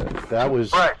 That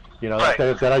was right.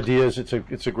 That idea is it's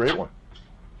a great one.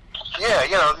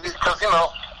 Yeah, because a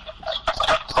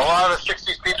lot of the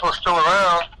 60s people are still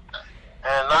around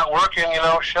and not working.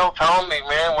 Shel Talmy,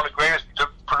 man, one of the greatest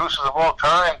producers of all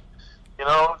time,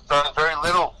 done very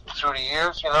little through the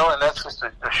years, and that's just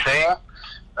a shame.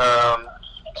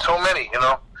 So many,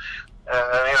 now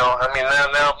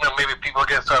maybe people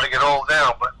starting to get old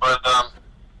now, but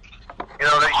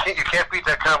you can't beat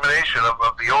that combination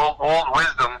of the old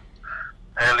wisdom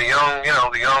and the young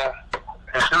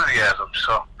enthusiasm.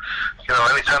 So,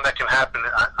 anytime that can happen,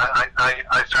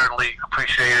 I certainly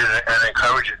appreciate it and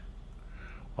encourage it.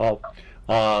 Well,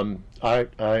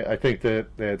 I think that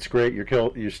it's great.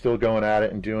 You're still going at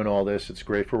it and doing all this. It's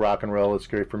great for rock and roll. It's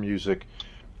great for music,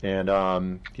 and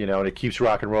and it keeps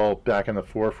rock and roll back in the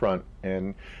forefront.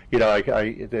 And the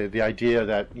idea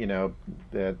that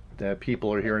that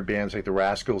people are hearing bands like the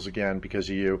Rascals again because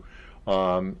of you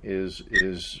is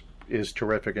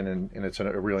terrific, and it's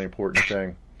a really important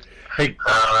thing. Hey,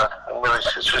 I feel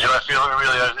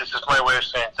this is my way of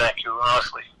saying thank you,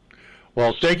 honestly.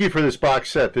 Well, thank you for this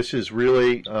box set. This is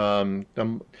really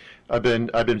I've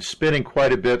been spinning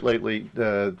quite a bit lately.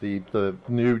 The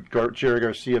new Jerry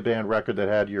Garcia Band record that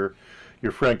had your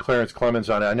friend Clarence Clemens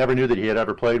on it. I never knew that he had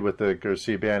ever played with the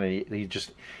Garcia Band, and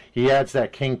he adds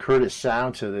that King Curtis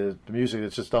sound to the music.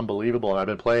 It's just unbelievable. And I've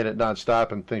been playing it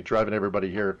nonstop and driving everybody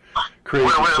here crazy.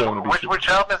 Which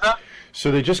album is that? So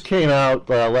they just came out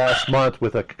last month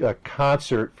with a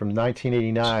concert from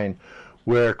 1989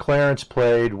 where Clarence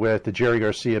played with the Jerry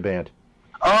Garcia Band.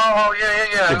 Oh,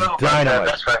 yeah. It's dynamite.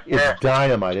 That's right. It's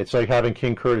dynamite. It's like having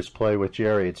King Curtis play with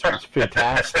Jerry. It's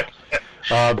fantastic.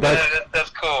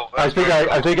 That's cool. I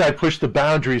think I pushed the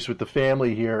boundaries with the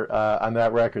family here on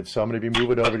that record, so I'm going to be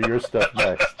moving over to your stuff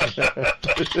next.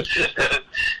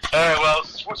 All right, well,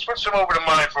 switch them over to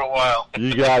mine for a while.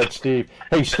 You got it, Steve.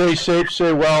 Hey, stay safe,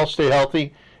 stay well, stay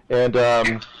healthy, and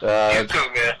you too,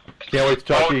 man. Can't wait to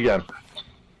talk to you again.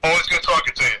 Always good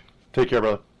talking to you. Take care,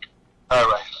 brother. All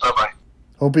right, bye-bye.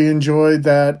 Hope you enjoyed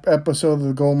that episode of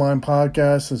the Goldmine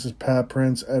Podcast. This is Pat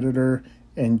Prince,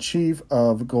 editor-in-chief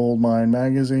of Goldmine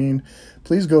Magazine.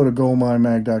 Please go to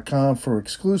goldminemag.com for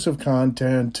exclusive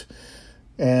content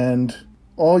and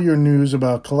all your news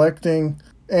about collecting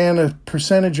and a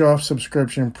percentage off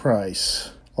subscription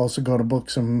price. Also go to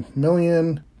Books A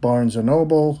Million, Barnes &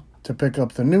 Noble to pick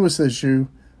up the newest issue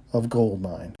of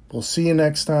Goldmine. We'll see you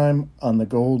next time on the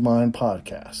Goldmine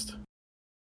Podcast.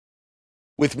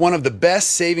 With one of the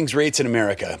best savings rates in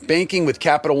America, banking with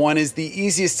Capital One is the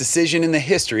easiest decision in the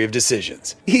history of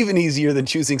decisions. Even easier than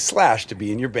choosing Slash to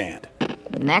be in your band.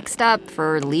 Next up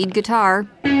for lead guitar.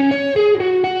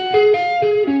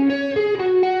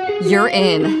 You're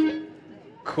in.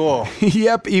 Cool.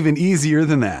 Yep, even easier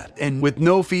than that. And with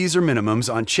no fees or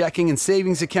minimums on checking and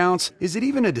savings accounts, is it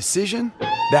even a decision?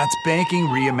 That's banking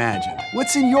reimagined.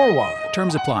 What's in your wallet?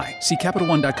 Terms apply. See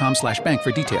CapitalOne.com/bank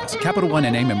for details. Capital One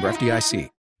N.A. member FDIC.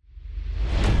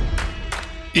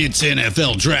 It's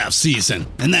NFL draft season,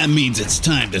 and that means it's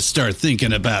time to start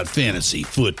thinking about fantasy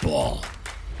football.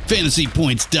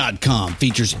 FantasyPoints.com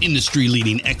features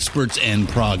industry-leading experts and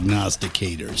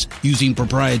prognosticators using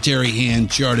proprietary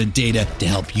hand-charted data to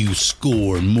help you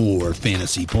score more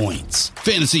fantasy points.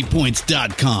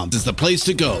 FantasyPoints.com is the place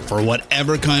to go for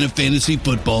whatever kind of fantasy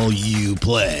football you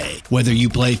play. Whether you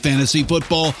play fantasy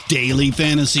football, daily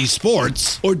fantasy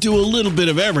sports, or do a little bit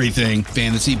of everything,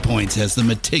 Fantasy Points has the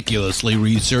meticulously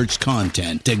researched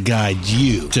content to guide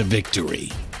you to victory.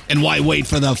 And why wait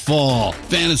for the fall?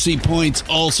 Fantasy Points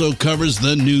also covers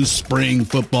the new spring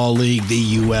football league,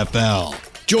 the UFL.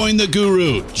 Join the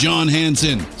guru, John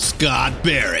Hansen, Scott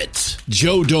Barrett,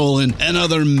 Joe Dolan, and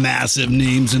other massive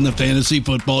names in the fantasy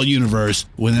football universe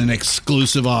with an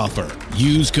exclusive offer.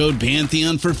 Use code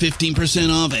Pantheon for 15%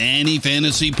 off any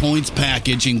Fantasy Points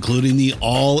package, including the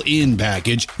all-in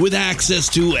package, with access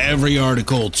to every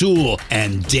article, tool,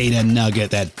 and data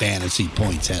nugget that Fantasy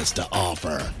Points has to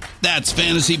offer. That's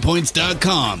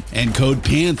FantasyPoints.com and code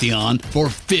Pantheon for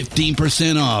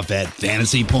 15% off at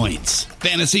Fantasy Points.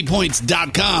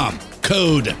 FantasyPoints.com,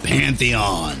 Code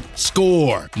Pantheon.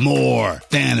 Score more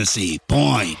fantasy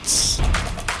points.